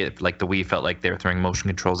Wii, the Wii felt like they were throwing motion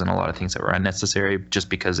controls in a lot of things that were unnecessary just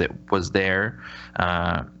because it was there.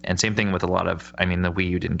 And same thing with the Wii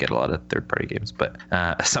U didn't get a lot of third-party games, but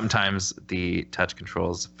sometimes the touch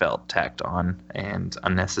controls felt tacked on and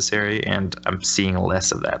unnecessary, and I'm seeing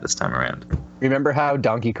less of that this time around. Remember how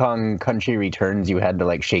Donkey Kong Country Returns, you had to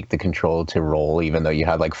like shake the control to roll even though you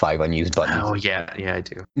had like 5 unused buttons? Oh yeah, I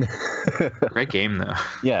do. Great game though.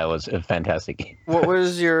 Yeah, it was a fantastic game. What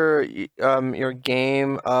was your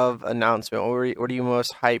game of announcement? What are you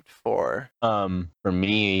most hyped for? For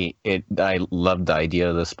me, I loved the idea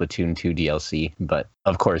of the Splatoon 2 DLC, but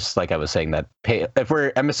of course, like I was saying,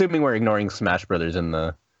 I'm assuming we're ignoring Smash Brothers in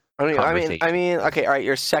the. I mean, okay, all right,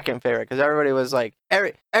 your second favorite, because everybody was like,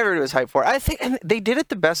 everybody was hyped for it. I think and they did it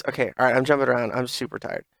the best. Okay, all right, I'm jumping around. I'm super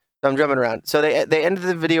tired. So I'm jumping around. So they ended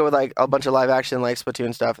the video with like a bunch of live action like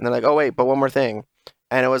Splatoon stuff, and they're like, oh wait, but one more thing.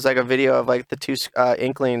 And it was like a video of like the two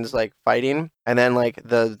Inklings like fighting, and then like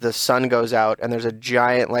the sun goes out, and there's a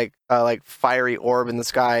giant like fiery orb in the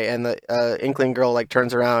sky, and the Inkling girl like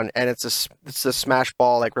turns around, and it's a Smash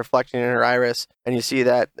ball like reflecting in her iris, and you see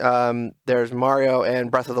that there's Mario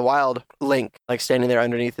and Breath of the Wild Link like standing there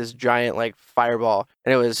underneath this giant like fireball,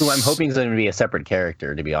 and it was. Who I'm hoping is going to be a separate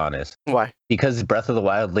character, to be honest. Why? Because Breath of the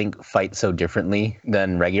Wild Link fights so differently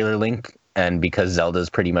than regular Link, and because Zelda's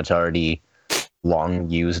pretty much already long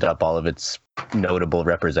used up all of its notable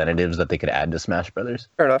representatives that they could add to Smash Brothers.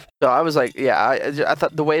 Fair enough. So I was like, yeah, I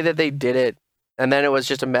thought the way that they did it, and then it was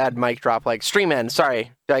just a mad mic drop, like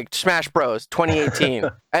like Smash Bros. 2018.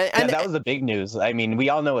 and that was the big news. I mean, we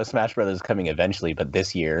all know a Smash Brothers is coming eventually, but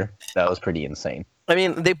this year that was pretty insane. I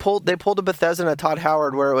mean, they pulled a Bethesda and a Todd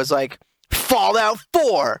Howard where it was like Fallout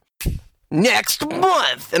 4 next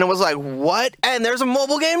month, and it was like, what? And there's a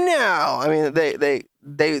mobile game now. I mean,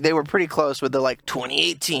 they were pretty close with the like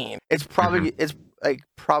 2018. It's probably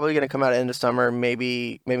probably going to come out at end of summer,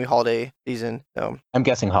 maybe holiday season. So I'm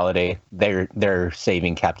guessing holiday. They're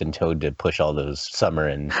saving Captain Toad to push all those summer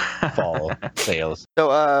and fall sales.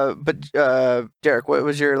 So but Derek, what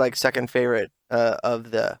was your like second favorite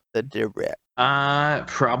of the direct?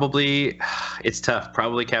 Probably it's tough.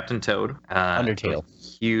 Probably Captain Toad. Undertale.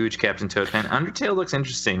 Huge Captain Toad fan. Undertale looks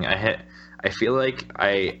interesting. I feel like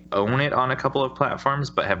I own it on a couple of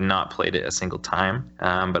platforms, but have not played it a single time.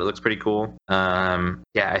 But it looks pretty cool. Yeah,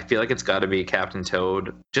 I feel like it's got to be Captain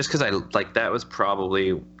Toad, just because that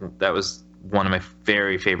was one of my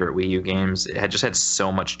very favorite Wii U games. It had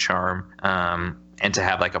so much charm, and to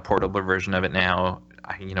have like a portable version of it now,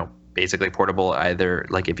 basically portable either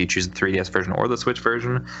like if you choose the 3DS version or the Switch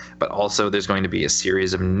version, but also there's going to be a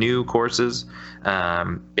series of new courses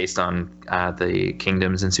based on the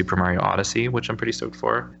kingdoms in Super Mario Odyssey, which I'm pretty stoked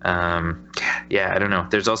for. Yeah, I don't know.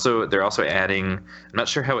 They're also adding, I'm not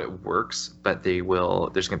sure how it works, but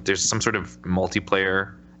there's some sort of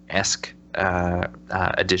multiplayer-esque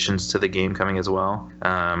additions to the game coming as well.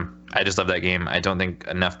 I just love that game. I don't think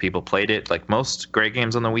enough people played it, like most great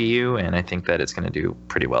games on the Wii U, and I think that it's going to do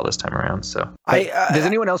pretty well this time around. So, does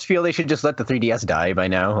anyone else feel they should just let the 3DS die by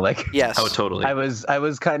now? Like, yes. Oh, totally. I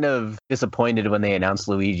was kind of disappointed when they announced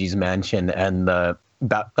Luigi's Mansion and the.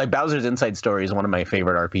 Bowser's Inside Story is one of my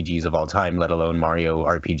favorite RPGs of all time, let alone Mario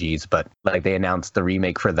RPGs. But like they announced the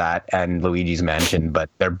remake for that and Luigi's Mansion, but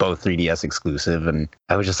they're both 3DS exclusive, and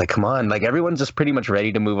I was just like, come on! Like everyone's just pretty much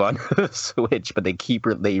ready to move on to the Switch, but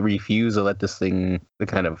they refuse to let this thing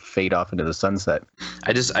kind of fade off into the sunset.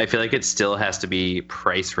 I feel like it still has to be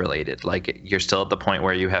price related. Like you're still at the point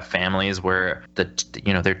where you have families where their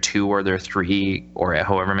 2 or their 3 or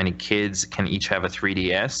however many kids can each have a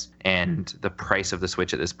 3DS, and the price of the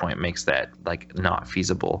Switch at this point makes that like not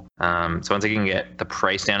feasible. So once I can get the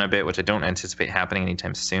price down a bit, which I don't anticipate happening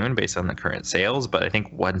anytime soon based on the current sales, but I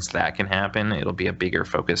think once that can happen, it'll be a bigger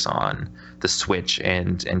focus on the Switch,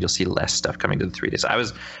 and you'll see less stuff coming to the 3DS.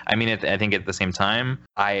 I think at the same time,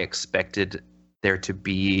 I expected there to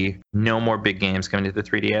be no more big games coming to the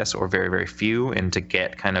 3DS, or very, very few, and to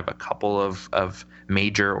get kind of a couple of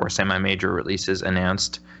major or semi-major releases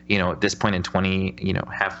announced, at this point in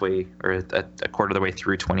halfway or a quarter of the way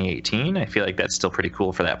through 2018. I feel like that's still pretty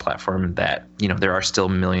cool for that platform that, there are still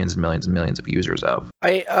millions and millions and millions of users of.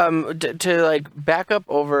 To like back up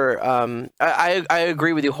over, I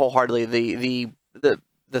agree with you wholeheartedly. The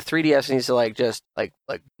 3DS needs to like just like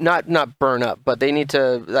not burn up, but they need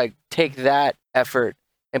to like take that effort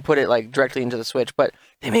and put it like directly into the Switch. But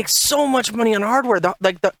they make so much money on hardware.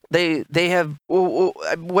 They have,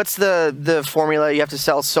 what's the formula? You have to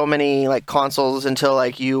sell so many like consoles until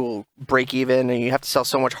like you break even, and you have to sell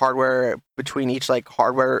so much hardware between each like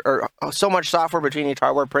hardware, or so much software between each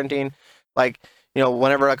hardware printing. Like,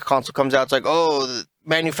 whenever like a console comes out, it's like, oh, the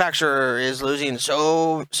manufacturer is losing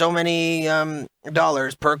so many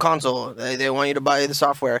dollars per console. They want you to buy the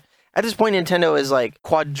software. At this point, Nintendo has like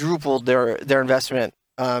quadrupled their investment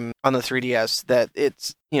on the 3DS. That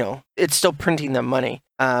it's still printing them money.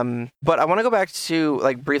 But I want to go back to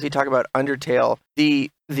like briefly talk about Undertale. The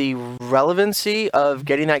relevancy of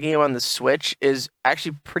getting that game on the Switch is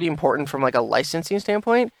actually pretty important from like a licensing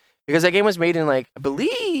standpoint, because that game was made in like, I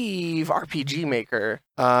believe, RPG Maker.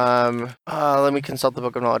 Let me consult the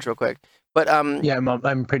Book of Knowledge real quick. But yeah,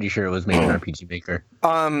 I'm pretty sure it was made in RPG Maker.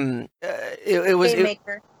 It was Game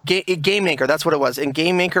Maker. Game Maker, that's what it was. And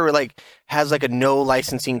Game Maker like has like a no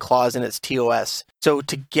licensing clause in its TOS. So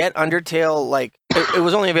to get Undertale, like it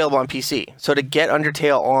was only available on PC. So to get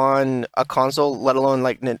Undertale on a console, let alone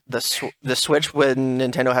like the Switch, when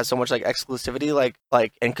Nintendo has so much like exclusivity,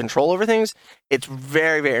 like and control over things, it's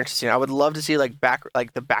very, very interesting. I would love to see like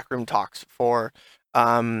the backroom talks for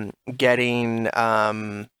getting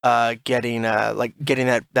that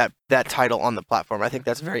title on the platform. I think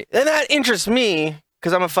that's and that interests me,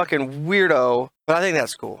 because I'm a fucking weirdo, but I think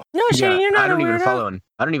that's cool. No, Shane, you're not a weirdo.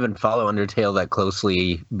 I don't even follow Undertale that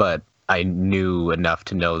closely, but I knew enough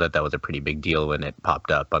to know that was a pretty big deal when it popped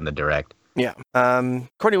up on the Direct. Yeah.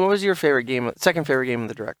 Courtney, what was your second favorite game of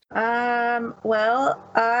the Direct? Well,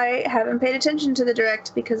 I haven't paid attention to the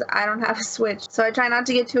Direct because I don't have a Switch, so I try not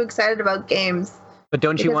to get too excited about games. But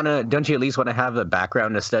don't you at least want to have a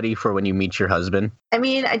background to study for when you meet your husband? I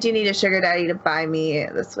mean, I do need a sugar daddy to buy me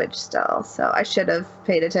the Switch still, so I should have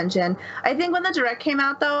paid attention. I think when the Direct came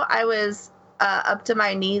out, though, I was up to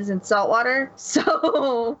my knees in salt water.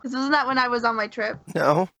 So, wasn't that when I was on my trip?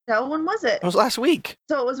 No. No, when was it? It was last week.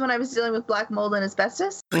 So it was when I was dealing with black mold and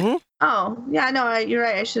asbestos? Mm-hmm. Oh, yeah, no, you're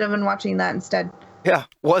right. I should have been watching that instead. Yeah.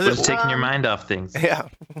 Was it? Just taking your mind off things. Yeah.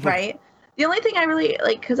 Right. The only thing I really,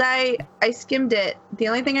 because I skimmed it, the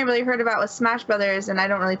only thing I really heard about was Smash Brothers, and I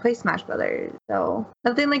don't really play Smash Brothers, so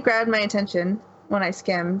nothing like grabbed my attention when I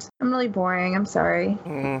skimmed. I'm really boring, I'm sorry.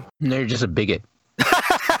 You're just a bigot.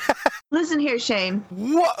 Listen here, Shane.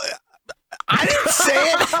 What? I didn't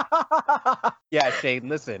say it! Yeah, Shane,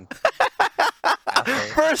 listen.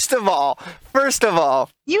 First of all,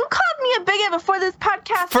 you called me a bigot before this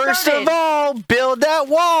podcast First started. of all, build that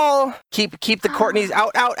wall. Keep the Courtneys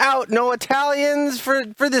out. No Italians for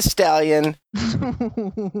this stallion. They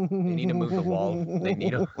need to move the wall. They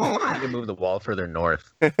need to move the wall further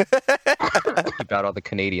north. Keep out all the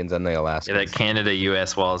Canadians and the Alaskans. Yeah, that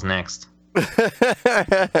Canada-U.S. wall is next.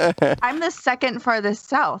 I'm the second farthest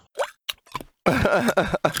south.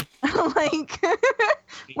 Like,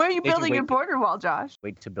 where are you building your border wall, Josh?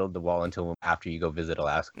 Wait to build the wall until after you go visit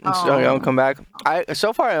Alaska. So I don't come back.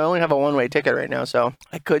 So far I only have a one-way ticket right now, so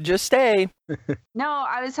I could just stay. No,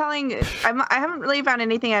 I was telling. I haven't really found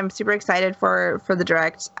anything I'm super excited for the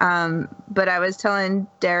Direct. But I was telling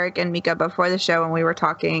Derek and Mika before the show when we were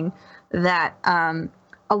talking that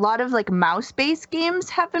a lot of like mouse-based games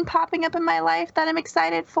have been popping up in my life that I'm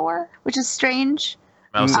excited for, which is strange.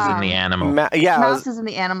 Mouse is in the animal. Mouse is in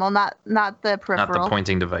the animal, not the peripheral. Not the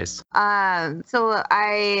pointing device. So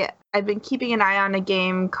I've been keeping an eye on a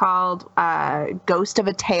game called Ghost of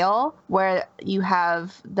a Tale, where you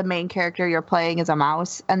have the main character you're playing is a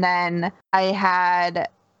mouse, and then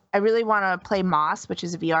I really want to play Moss, which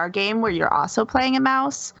is a VR game where you're also playing a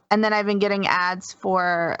mouse. And then I've been getting ads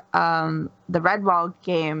for the Redwall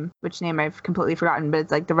game, which name I've completely forgotten, but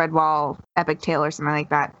it's like the Redwall Epic Tale or something like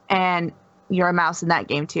that. And you're a mouse in that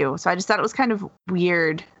game too. So I just thought it was kind of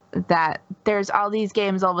weird that there's all these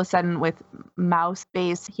games all of a sudden with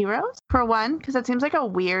mouse-based heroes for one, because that seems like a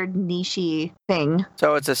weird niche-y thing.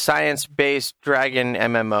 So it's a science-based dragon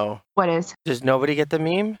MMO. What is? Does nobody get the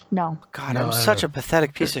meme? No. God, I'm such a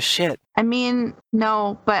pathetic piece of shit. I mean,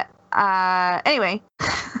 no, but anyway.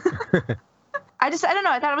 I don't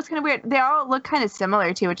know. I thought it was kind of weird. They all look kind of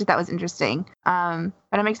similar too, which I thought was interesting. But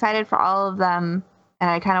I'm excited for all of them, and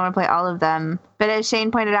I kind of want to play all of them. But as Shane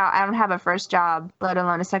pointed out, I don't have a first job, let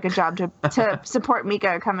alone a second job to support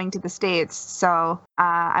Mika coming to the States. So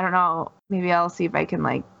I don't know. Maybe I'll see if I can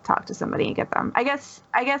like talk to somebody and get them. I guess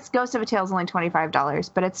Ghost of a Tale is only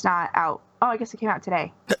 $25, but it's not out. Oh, I guess it came out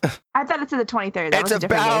today. I thought it's the 23rd. That was a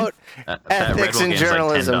different about game. ethics and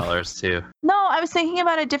journalism. Like $10 too. No, I was thinking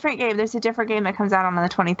about a different game. There's a different game that comes out on the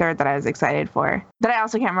 23rd that I was excited for. That I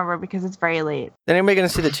also can't remember because it's very late. Is anybody going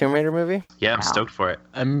to see the Tomb Raider movie? Yeah, I'm stoked for it.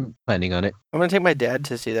 I'm planning on it. I'm going to take my dad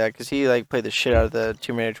to see that because he like played the shit out of the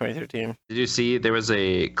Tomb Raider 2013. Did you see there was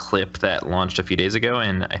a clip that launched a few days ago,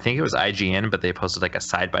 and I think it was IGN, but they posted like a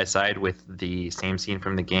side-by-side with the same scene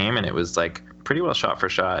from the game, and it was like pretty well shot for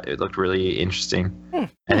shot. It looked really interesting.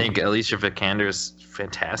 I think Alicia Vikander is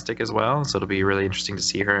fantastic as well, so it'll be really interesting to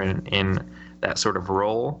see her in that sort of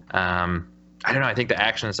role. I don't know. I think the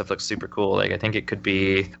action and stuff looks super cool. Like I think it could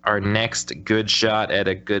be our next good shot at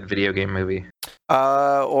a good video game movie.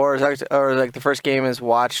 Or like the first game is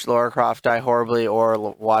watch Lara Croft die horribly, or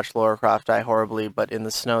watch Lara Croft die horribly, but in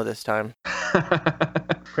the snow this time.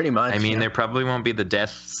 Pretty much. I mean, there probably won't be the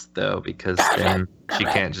deaths though, because then she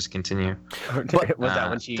can't just continue. Was that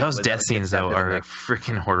when she? Those death scenes though are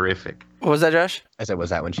freaking horrific. What was that, Josh? I said,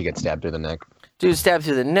 was that when she gets stabbed through the neck? Dude stabbed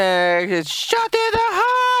through the neck. It's shot through the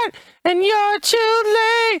heart, and you're too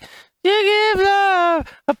late. You give love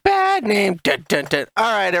a bad name. Dun, dun, dun.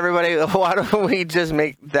 All right, everybody. Why don't we just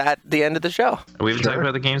make that the end of the show? We've been talking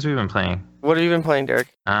about the games we've been playing. What have you been playing, Derek?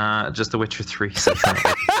 Just The Witcher 3. So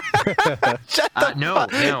Shut no,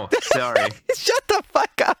 sorry. Shut the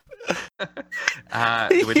fuck up.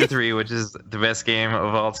 The Witcher 3, which is the best game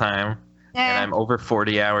of all time. And I'm over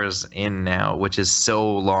 40 hours in now, which is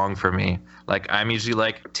so long for me. Like, I'm usually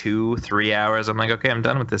like 2-3 hours. I'm like, okay, I'm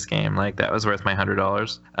done with this game. Like, that was worth my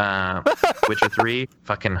 $100. Witcher 3,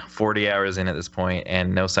 fucking 40 hours in at this point,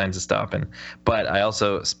 and no signs of stopping. But I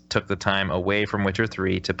also took the time away from Witcher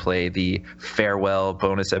 3 to play the farewell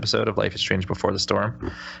bonus episode of Life is Strange Before the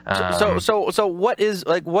Storm. So what is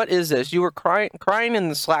this? You were crying in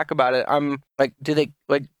the Slack about it. I'm like,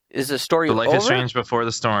 is the story over? Life is Strange Before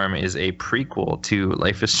the Storm is a prequel to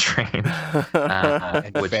Life is Strange,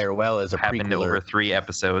 which Farewell is a happened prequeler. over 3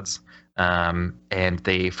 episodes. And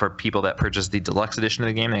they, for people that purchased the deluxe edition of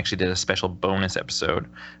the game, they actually did a special bonus episode.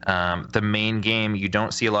 The main game, you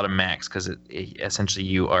don't see a lot of Max because essentially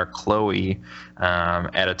you are Chloe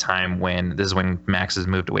at a time when Max has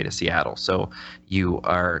moved away to Seattle. So you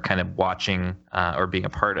are kind of watching or being a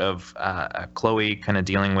part of Chloe kind of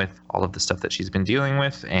dealing with all of the stuff that she's been dealing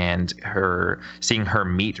with, and seeing her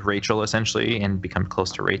meet Rachel essentially and become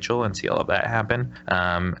close to Rachel and see all of that happen.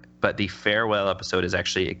 But the farewell episode is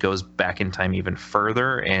actually, it goes back in time even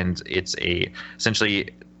further, and it's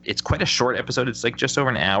quite a short episode. It's like just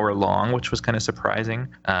over an hour long, which was kind of surprising.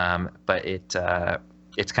 But it's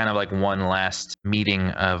kind of like one last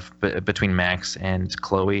meeting between Max and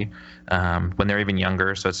Chloe when they're even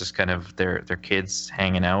younger. So it's just kind of their kids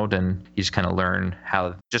hanging out, and you just kind of learn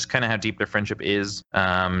how deep their friendship is.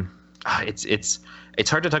 It's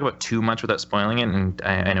hard to talk about too much without spoiling it, and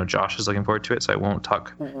I know Josh is looking forward to it, so I won't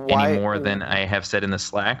talk any more than I have said in the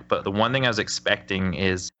Slack. But the one thing I was expecting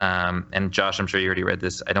is, and Josh, I'm sure you already read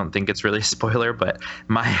this, I don't think it's really a spoiler, but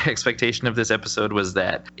my expectation of this episode was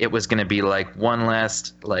that it was going to be like one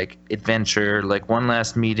last like adventure, like one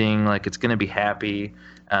last meeting, like it's going to be happy.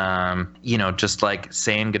 Just like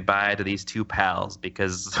saying goodbye to these two pals,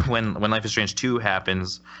 because when Life is Strange 2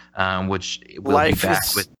 happens, which will be back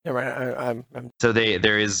with. Yeah, right. So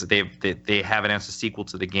they have announced a sequel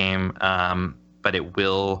to the game, but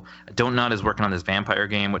Don't Nod is working on this vampire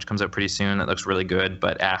game, which comes out pretty soon. That looks really good.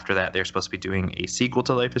 But after that, they're supposed to be doing a sequel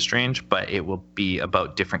to Life is Strange, but it will be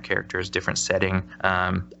about different characters, different setting.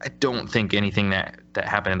 I don't think anything that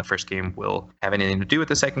happened in the first game will have anything to do with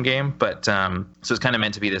the second game. But so it's kind of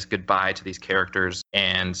meant to be this goodbye to these characters.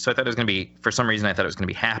 And so I thought it was going to be, for some reason, I thought it was going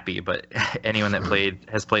to be happy. But anyone that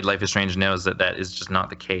has played Life is Strange knows that is just not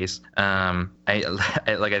the case. I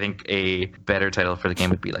think a better title for the game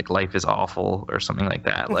would be like Life is Awful or something like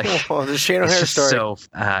that. Like the Shane O'Hare story. So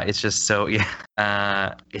it's just so, yeah.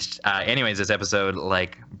 Anyways, this episode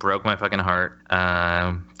like broke my fucking heart,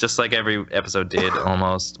 just like every episode did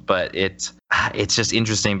almost. But it's just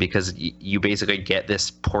interesting because you basically get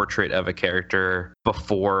this portrait of a character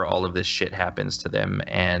before all of this shit happens to them,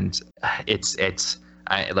 and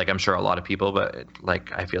I'm sure a lot of people, but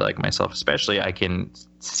like I feel like myself especially, I can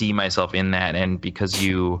see myself in that, and because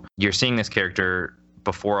you're seeing this character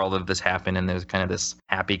before all of this happened, and there's kind of this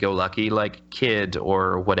happy-go-lucky like kid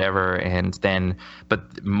or whatever, and then but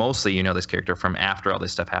mostly this character from after all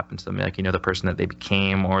this stuff happened to them, like the person that they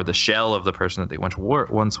became or the shell of the person that they once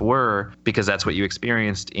were, because that's what you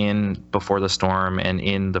experienced in Before the Storm and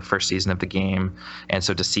in the first season of the game. And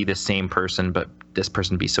so to see the same person but this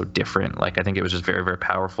person be so different, like I think it was just very, very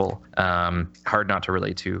powerful. Hard not to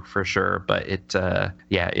relate to for sure, but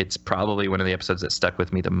it's probably one of the episodes that stuck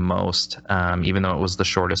with me the most, even though it was the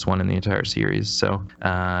shortest one in the entire series. So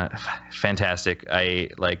fantastic. I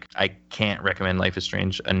can't recommend Life is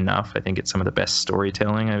Strange enough. I think it's some of the best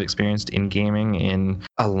storytelling I've experienced in gaming in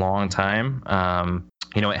a long time.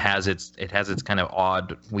 It has its kind of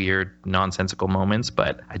odd, weird, nonsensical moments,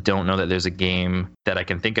 but I don't know that there's a game that I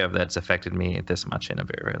can think of that's affected me this much in a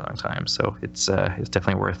very, very long time. So it's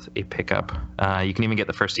definitely worth a pickup. You can even get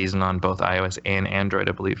the first season on both iOS and Android,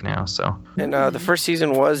 I believe now. So the first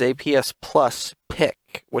season was a PS Plus pick,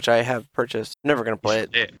 which I have purchased. Never gonna play it.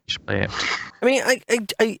 You should play it. I mean,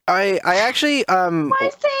 I actually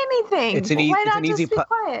Why say anything? Why not just be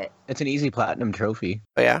quiet? It's an easy platinum trophy.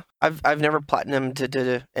 Oh, yeah, I've never platinumed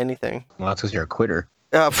to anything. Well, that's because you're a quitter.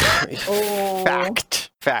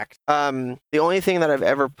 Fact. The only thing that I've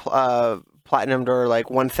ever platinumed or like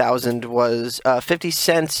 1,000 was 50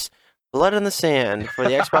 cents Blood in the Sand for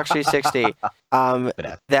the Xbox 360.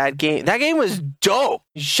 That game was dope.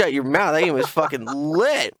 You shut your mouth. That game was fucking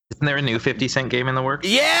lit. Isn't there a new 50 Cent game in the works?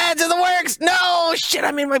 Yeah, it's in the works. No shit.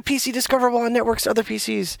 I made my PC discoverable on networks to other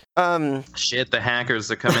PCs. Shit, the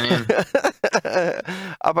hackers are coming in.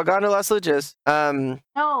 Apagando las luces.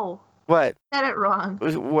 No. What? Said it wrong.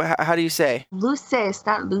 How do you say? Luces,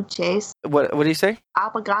 not luces. What do you say?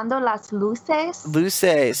 Apagando las luces.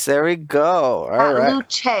 Luces. There we go. All right.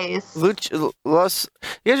 Luces. Los.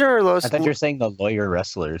 You guys remember Los? I thought you were saying the lawyer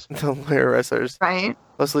wrestlers. The lawyer wrestlers. Right.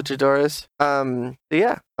 Los Luchadores.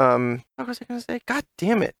 Yeah. What was I gonna say? God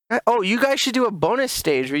damn it. Oh, you guys should do a bonus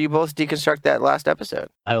stage where you both deconstruct that last episode.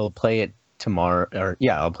 I will play it tomorrow.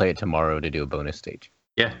 I'll play it tomorrow to do a bonus stage.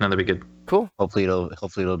 Yeah, no, that'd be good. Cool. Hopefully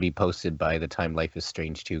it'll be posted by the time Life is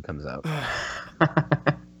Strange 2 comes out.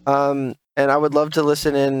 And I would love to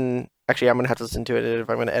listen in. Actually, I'm gonna have to listen to it if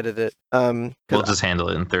I'm gonna edit it. We'll just handle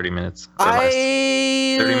it in 30 minutes.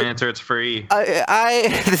 30 minutes or it's free. That's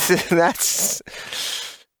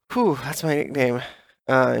my nickname.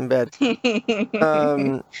 In bed.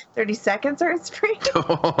 30 seconds or it's free.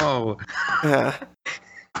 Oh. Yeah.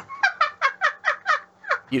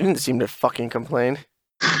 You didn't seem to fucking complain.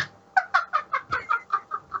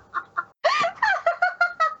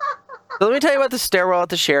 So let me tell you about the stairwell at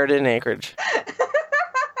the Sheraton in Anchorage.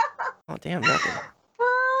 Oh, damn, nothing.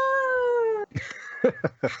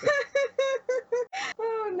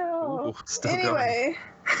 Oh, no. Ooh, anyway,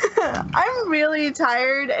 I'm really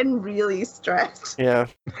tired and really stressed. Yeah.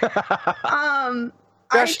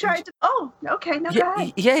 Josh, I tried to. Oh, okay. No, go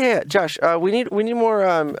ahead. Yeah. Josh, we need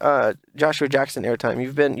more Joshua Jackson airtime.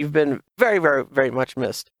 You've been very, very, very much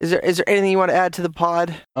missed. Is there anything you want to add to the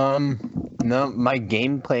pod? No, my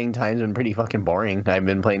game playing time's been pretty fucking boring. I've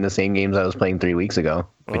been playing the same games I was playing 3 weeks ago,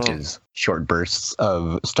 which is short bursts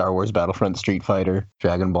of Star Wars Battlefront, Street Fighter,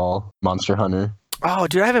 Dragon Ball, Monster Hunter. Oh,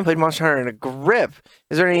 dude, I haven't played Monster Hunter in a grip.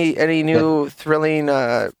 Is there any new thrilling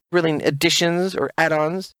additions or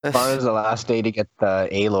add-ons? Tomorrow is the last day to get the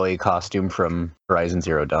Aloy costume from Horizon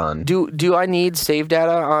Zero Dawn. Do I need save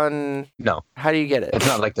data on? No. How do you get it? It's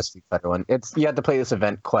not like the Street Fighter one. You have to play this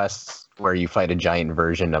event quests where you fight a giant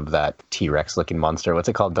version of that T-Rex looking monster. What's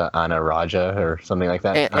it called? The Anaraja or something like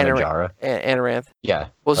that? Anajara. Amaranth. Yeah.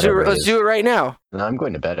 Well, let's do it right now. No, I'm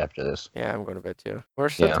going to bed after this. Yeah, I'm going to bed too. We're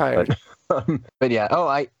so tired. But yeah.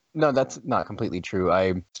 No, that's not completely true.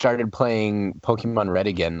 I started playing Pokemon Red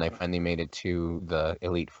again, and I finally made it to the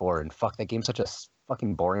Elite Four. And fuck, that game's such a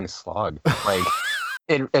fucking boring slog. Like,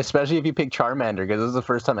 especially if you pick Charmander, because this is the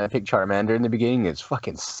first time I picked Charmander in the beginning. It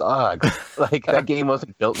fucking sucks. Like, that game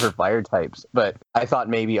wasn't built for fire types. But I thought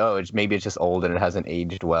maybe it's just old and it hasn't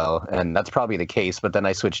aged well, and that's probably the case. But then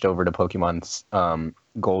I switched over to Pokemon's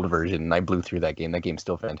Gold version, and I blew through that game. That game's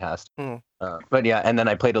still fantastic. But yeah, and then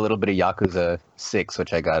I played a little bit of Yakuza 6,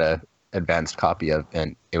 which I got a advanced copy of,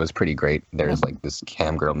 and it was pretty great. There's like this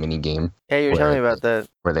cam girl mini game. Yeah, you were telling me about that.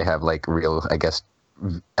 Where they have like real, I guess,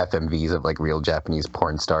 FMVs of like real Japanese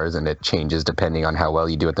porn stars, and it changes depending on how well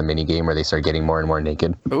you do at the mini game, where they start getting more and more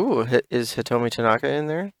naked. Ooh, is Hitomi Tanaka in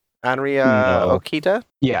there? Anri No. Okita?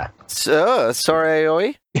 Yeah. So, Sora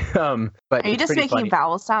Aoi? But Are you it's just pretty making funny.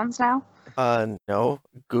 vowel sounds now? No.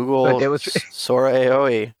 Google But it was- Sora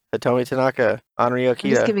Aoi, Hitomi Tanaka, Anri I'm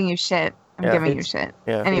just Okita. giving you shit. I'm Yeah, giving you it's- shit.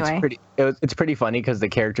 Yeah. Anyway. It's pretty funny because the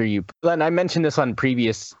character you, and I mentioned this on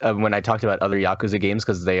previous when I talked about other Yakuza games,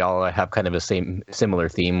 because they all have kind of a similar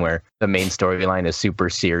theme where the main storyline is super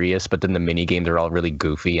serious, but then the mini games are all really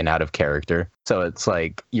goofy and out of character. So it's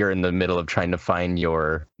like you're in the middle of trying to find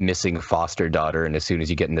your missing foster daughter, and as soon as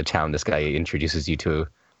you get into town, this guy introduces you to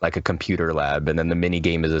like a computer lab, and then the mini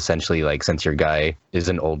game is essentially like, since your guy is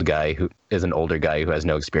an older guy who has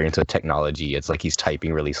no experience with technology, it's like he's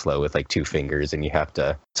typing really slow with like 2 fingers, and you have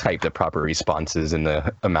to type the proper responses in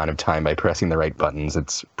the amount of time by pressing the right buttons.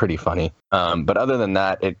 It's pretty funny. But other than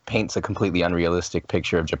that, it paints a completely unrealistic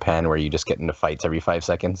picture of Japan where you just get into fights every 5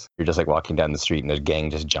 seconds. You're just like walking down the street and a gang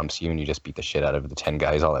just jumps you and you just beat the shit out of the 10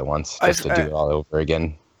 guys all at once just to do it all over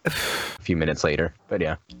again a few minutes later. But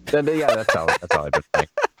yeah, that's all I've been playing.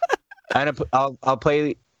 And I'll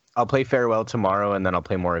play Farewell tomorrow, and then I'll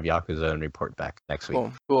play more of Yakuza and report back next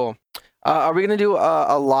week. Cool. Are we gonna do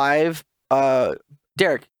a live?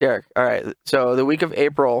 Derek. All right. So the week of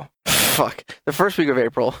April, the first week of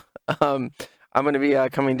April. I'm gonna be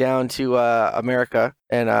coming down to America,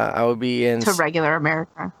 and I will be in To regular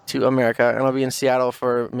America. and I'll be in Seattle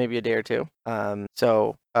for maybe a day or two.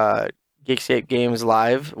 So Geekscape Games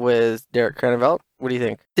live with Derek Cranevelt. What do you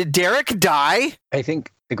think? Did Derek die? I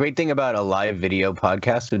think the great thing about a live video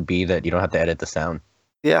podcast would be that you don't have to edit the sound.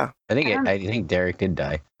 Yeah. I think Derek did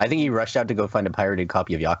die. I think he rushed out to go find a pirated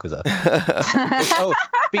copy of Yakuza. Oh,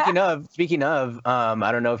 speaking of,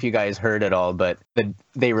 I don't know if you guys heard at all, but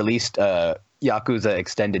they released Yakuza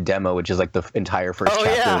extended demo, which is like the entire first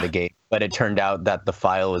chapter of the game. But it turned out that the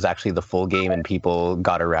file was actually the full game, and people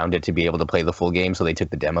got around it to be able to play the full game, so they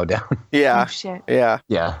took the demo down. Yeah. Oh, shit. Yeah.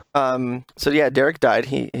 Yeah. So yeah, Derek died.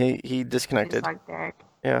 He disconnected. Fuck Derek.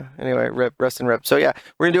 Yeah. Anyway, rest and rip. So yeah,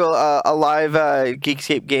 we're gonna do a live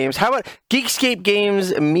Geekscape Games. How about Geekscape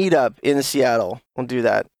Games meetup in Seattle? We'll do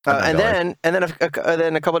that. And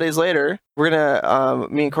then a couple days later, we're gonna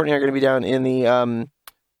me and Courtney are gonna be down in the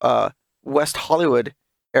West Hollywood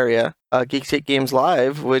area. Geekscape Games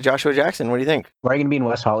live with Joshua Jackson. What do you think? Why are you gonna be in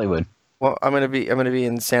West Hollywood? Well, I'm gonna be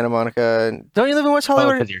in Santa Monica. Don't you live in West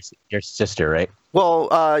Hollywood? Oh, because your sister, right?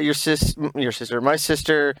 Well, your sister, my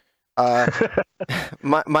sister.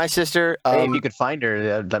 My sister. Hey, if you could find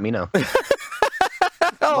her, let me know.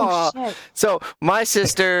 Oh, shit. so my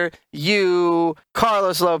sister, you,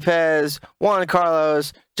 Carlos Lopez, Juan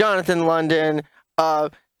Carlos, Jonathan London,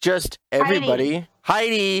 just everybody.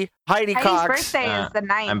 Heidi Heidi's Cox. birthday is the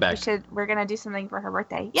 9th. I'm back. We're gonna do something for her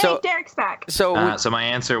birthday. Yay, So- Derek's back. So So my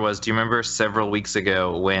answer was, do you remember several weeks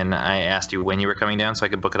ago when I asked you when you were coming down so I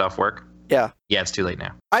could book it off work? yeah, Yeah, it's too late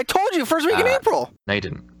now. I told you first week in April. No, you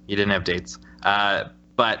didn't. You didn't have dates.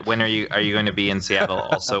 But when are you going to be in Seattle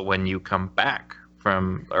also when you come back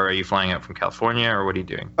from, or are you flying out from California, or what are you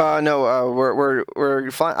doing? No,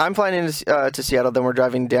 we're flying. I'm flying into to Seattle. Then we're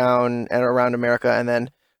driving down and around America, and then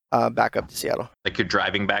back up to Seattle. Like you're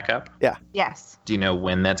driving back up? Yes. Do you know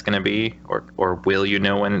when that's going to be, or will you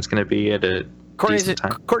know when it's going to be at a decent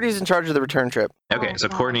time? Courtney's in charge of the return trip. Okay, so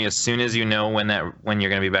Courtney, as soon as you know when you're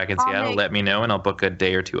going to be back in Seattle, let me know and I'll book a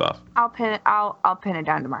day or two off. I'll pin it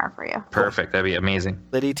down tomorrow for you. Perfect, that'd be amazing.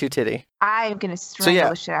 Liddy Two Titty. I'm gonna strangle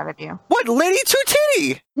the shit out of you. What? Liddy Two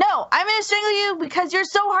Titty? No, I'm gonna strangle you because you're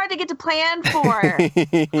so hard to get to plan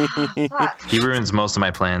for. Fuck. He ruins most of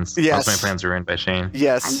my plans. Yes. Most of my plans are ruined by Shane.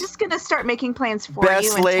 Yes. I'm just gonna start making plans for you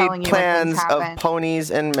Best and laid telling you plans when things of happen.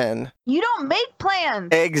 ponies and men. You don't make plans.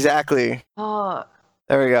 Exactly. Oh.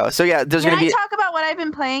 There we go. So yeah, there's Can gonna I be talk about what I've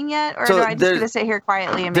been playing yet, or So do I just there's- gonna sit here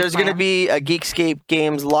quietly and make there's gonna plans? be a Geekscape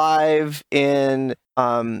Games live in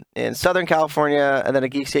Southern California, and then a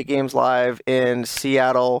Geekscape Games live in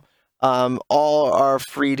Seattle. All are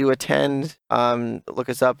free to attend. Look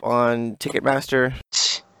us up on Ticketmaster.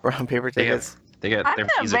 Brown paper tickets. They get I'm their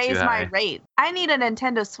gonna fees are too raise my high. rate. I need a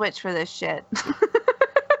Nintendo Switch for this shit.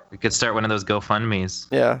 We could start one of those GoFundMe's.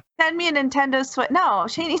 Yeah. Send me a Nintendo Switch. No,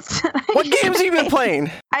 she needs to. What games have you been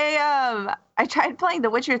playing? I I tried playing The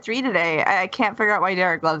Witcher 3 today. I can't figure out why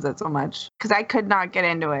Derek loves it so much because I could not get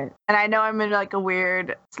into it. And I know I'm in like a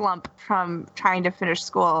weird slump from trying to finish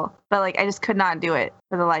school, but like I just could not do it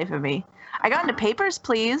for the life of me. I got into Papers,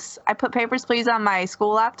 Please. I put Papers, Please on my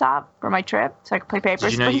school laptop for my trip so I could play Papers,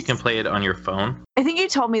 Did you know Please. you can play it on your phone? I think you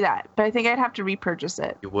told me that, but I think I'd have to repurchase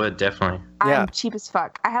it. You would, definitely. Yeah. I'm cheap as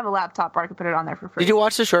fuck. I have a laptop where I could put it on there for free. Did you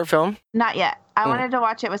watch the short film? Not yet. I wanted to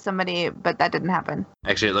watch it with somebody, but that didn't happen.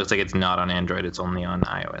 Actually, it looks like it's not on Android. It's only on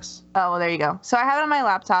iOS. Oh, well, there you go. So I have it on my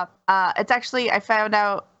laptop. It's actually, I found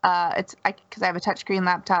out, because I have a touchscreen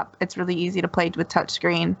laptop, it's really easy to play with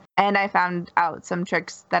touchscreen. And I found out some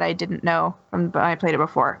tricks that I didn't know from when I played it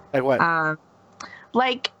before. Like what?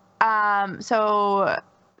 So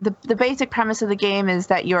the basic premise of the game is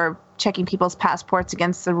that you're checking people's passports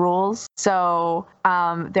against the rules. So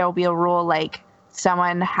there will be a rule like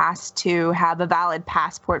someone has to have a valid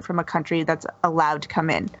passport from a country that's allowed to come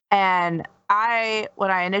in. And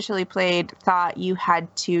when I initially played, thought you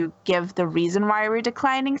had to give the reason why we're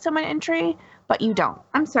declining someone entry, but you don't.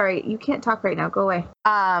 I'm sorry, you can't talk right now. Go away.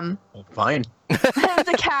 Fine. It's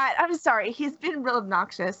a cat. I'm sorry. He's been real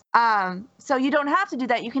obnoxious. So you don't have to do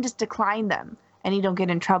that. You can just decline them and you don't get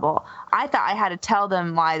in trouble. I thought I had to tell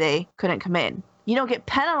them why they couldn't come in. You don't get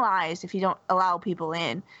penalized if you don't allow people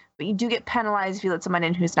in, but you do get penalized if you let someone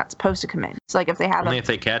in who's not supposed to come in. So like if they have Only if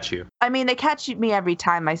they catch you. I mean, they catch me every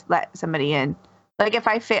time I let somebody in. Like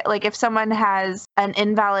if someone has an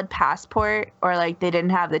invalid passport or like they didn't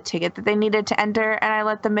have the ticket that they needed to enter and I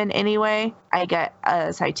let them in anyway, I get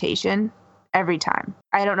a citation every time.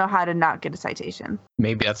 I don't know how to not get a citation.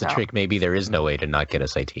 Maybe that's a trick. Maybe there is no way to not get a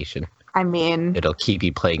citation. I mean, It'll keep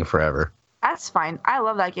you playing forever. that's fine. I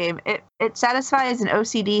love that game. It satisfies an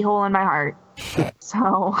OCD hole in my heart.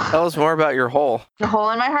 So Tell us more about your hole. the hole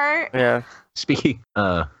in my heart. Yeah.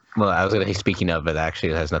 Well, I was gonna say speaking of, but actually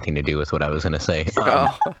it has nothing to do with what I was gonna say.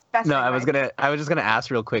 Oh. Best No, segue. I was just gonna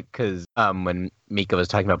ask real quick because when Mika was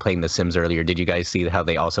talking about playing The Sims earlier, did you guys see how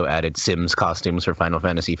they also added Sims costumes for Final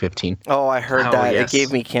Fantasy 15? Oh, I heard Oh, that. yes. It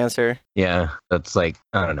gave me cancer. Yeah, that's like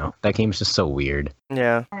I don't know. That game's just so weird.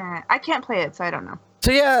 Yeah. I can't play it, so I don't know.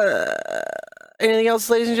 So yeah. Anything else,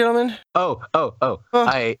 ladies and gentlemen? Oh. Oh.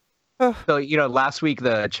 So, last week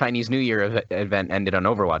the Chinese New Year event ended on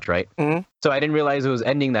Overwatch, right? Mhm. So I didn't realize it was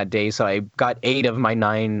ending that day, so I got 8 of my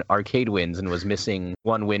 9 arcade wins and was missing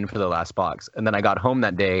 1 win for the last box. And then I got home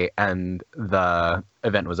that day and the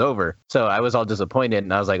event was over. So I was all disappointed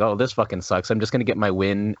and I was like, oh, this fucking sucks. I'm just going to get my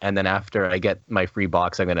win. And then after I get my free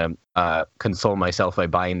box, I'm going to console myself by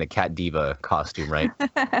buying the Cat Diva costume, right?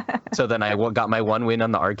 So then I got my 1 win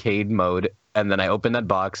on the arcade mode. And then I opened that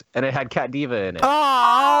box and it had Cat Diva in it.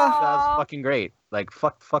 Ah. That was fucking great. Like,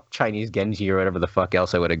 fuck Chinese Genji or whatever the fuck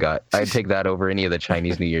else I would have got. I'd take that over any of the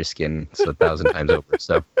Chinese New Year skins 1,000 times over.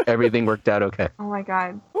 So everything worked out okay. Oh my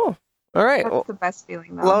god, All right. that's Well, the best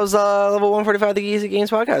feeling though. that was level 145 of the Geekscape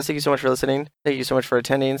Games podcast. Thank you so much for listening. Thank you so much for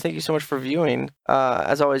attending. Thank you so much for viewing.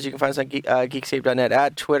 As always, you can find us on Geekscape.net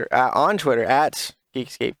on Twitter at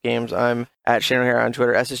Geekscape Games. I'm at Shannon here on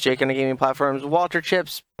Twitter. SSJake on the gaming platforms. Walter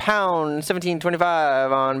Chips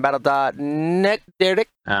 #1725 on Battle.net. Derek.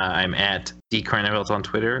 I'm at DCarnivelt on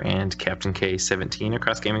Twitter and Captain K17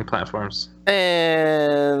 across gaming platforms.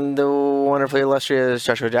 And the wonderfully illustrious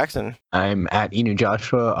Joshua Jackson. I'm at Inu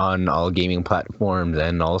Joshua on all gaming platforms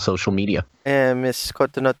and all social media. And Miss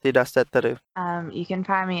Kotonotti Dastettaru. You can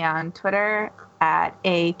find me on Twitter at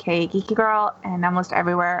AKGeekyGirl and almost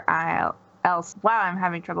everywhere else. Wow, I'm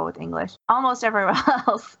having trouble with English. Almost everywhere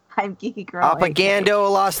else, I'm Geeky Girl.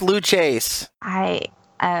 Apagando Las Luces. I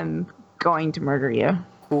am going to murder you.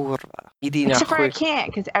 Kurva. Except for I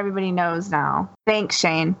can't, because everybody knows now. Thanks,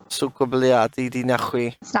 Shane. It's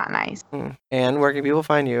not nice. And where can people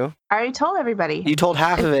find you? I already told everybody. You told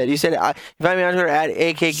half of it. You said you find me on Twitter at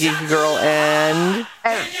AKGeekyGirl and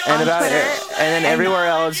On about Twitter, and then everywhere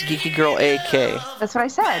else Geeky Girl AK. That's what I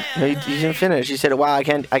said. No, you didn't finish. You said, "Wow, I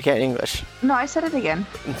can't English." No, I said it again.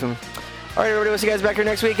 All right, everybody, we'll see you guys back here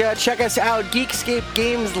next week. Check us out, Geekscape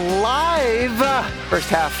Games Live, first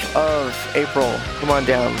half of April. Come on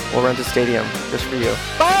down. We'll rent a stadium just for you.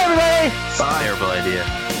 Bye, everybody. Terrible idea.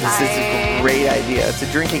 This is a great idea. It's a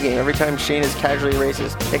drinking game. Every time Shane is casually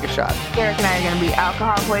racist, take a shot. Derek and I are going to be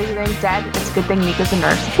alcohol poisoning dead. It's a good thing Mika's a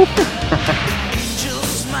nurse.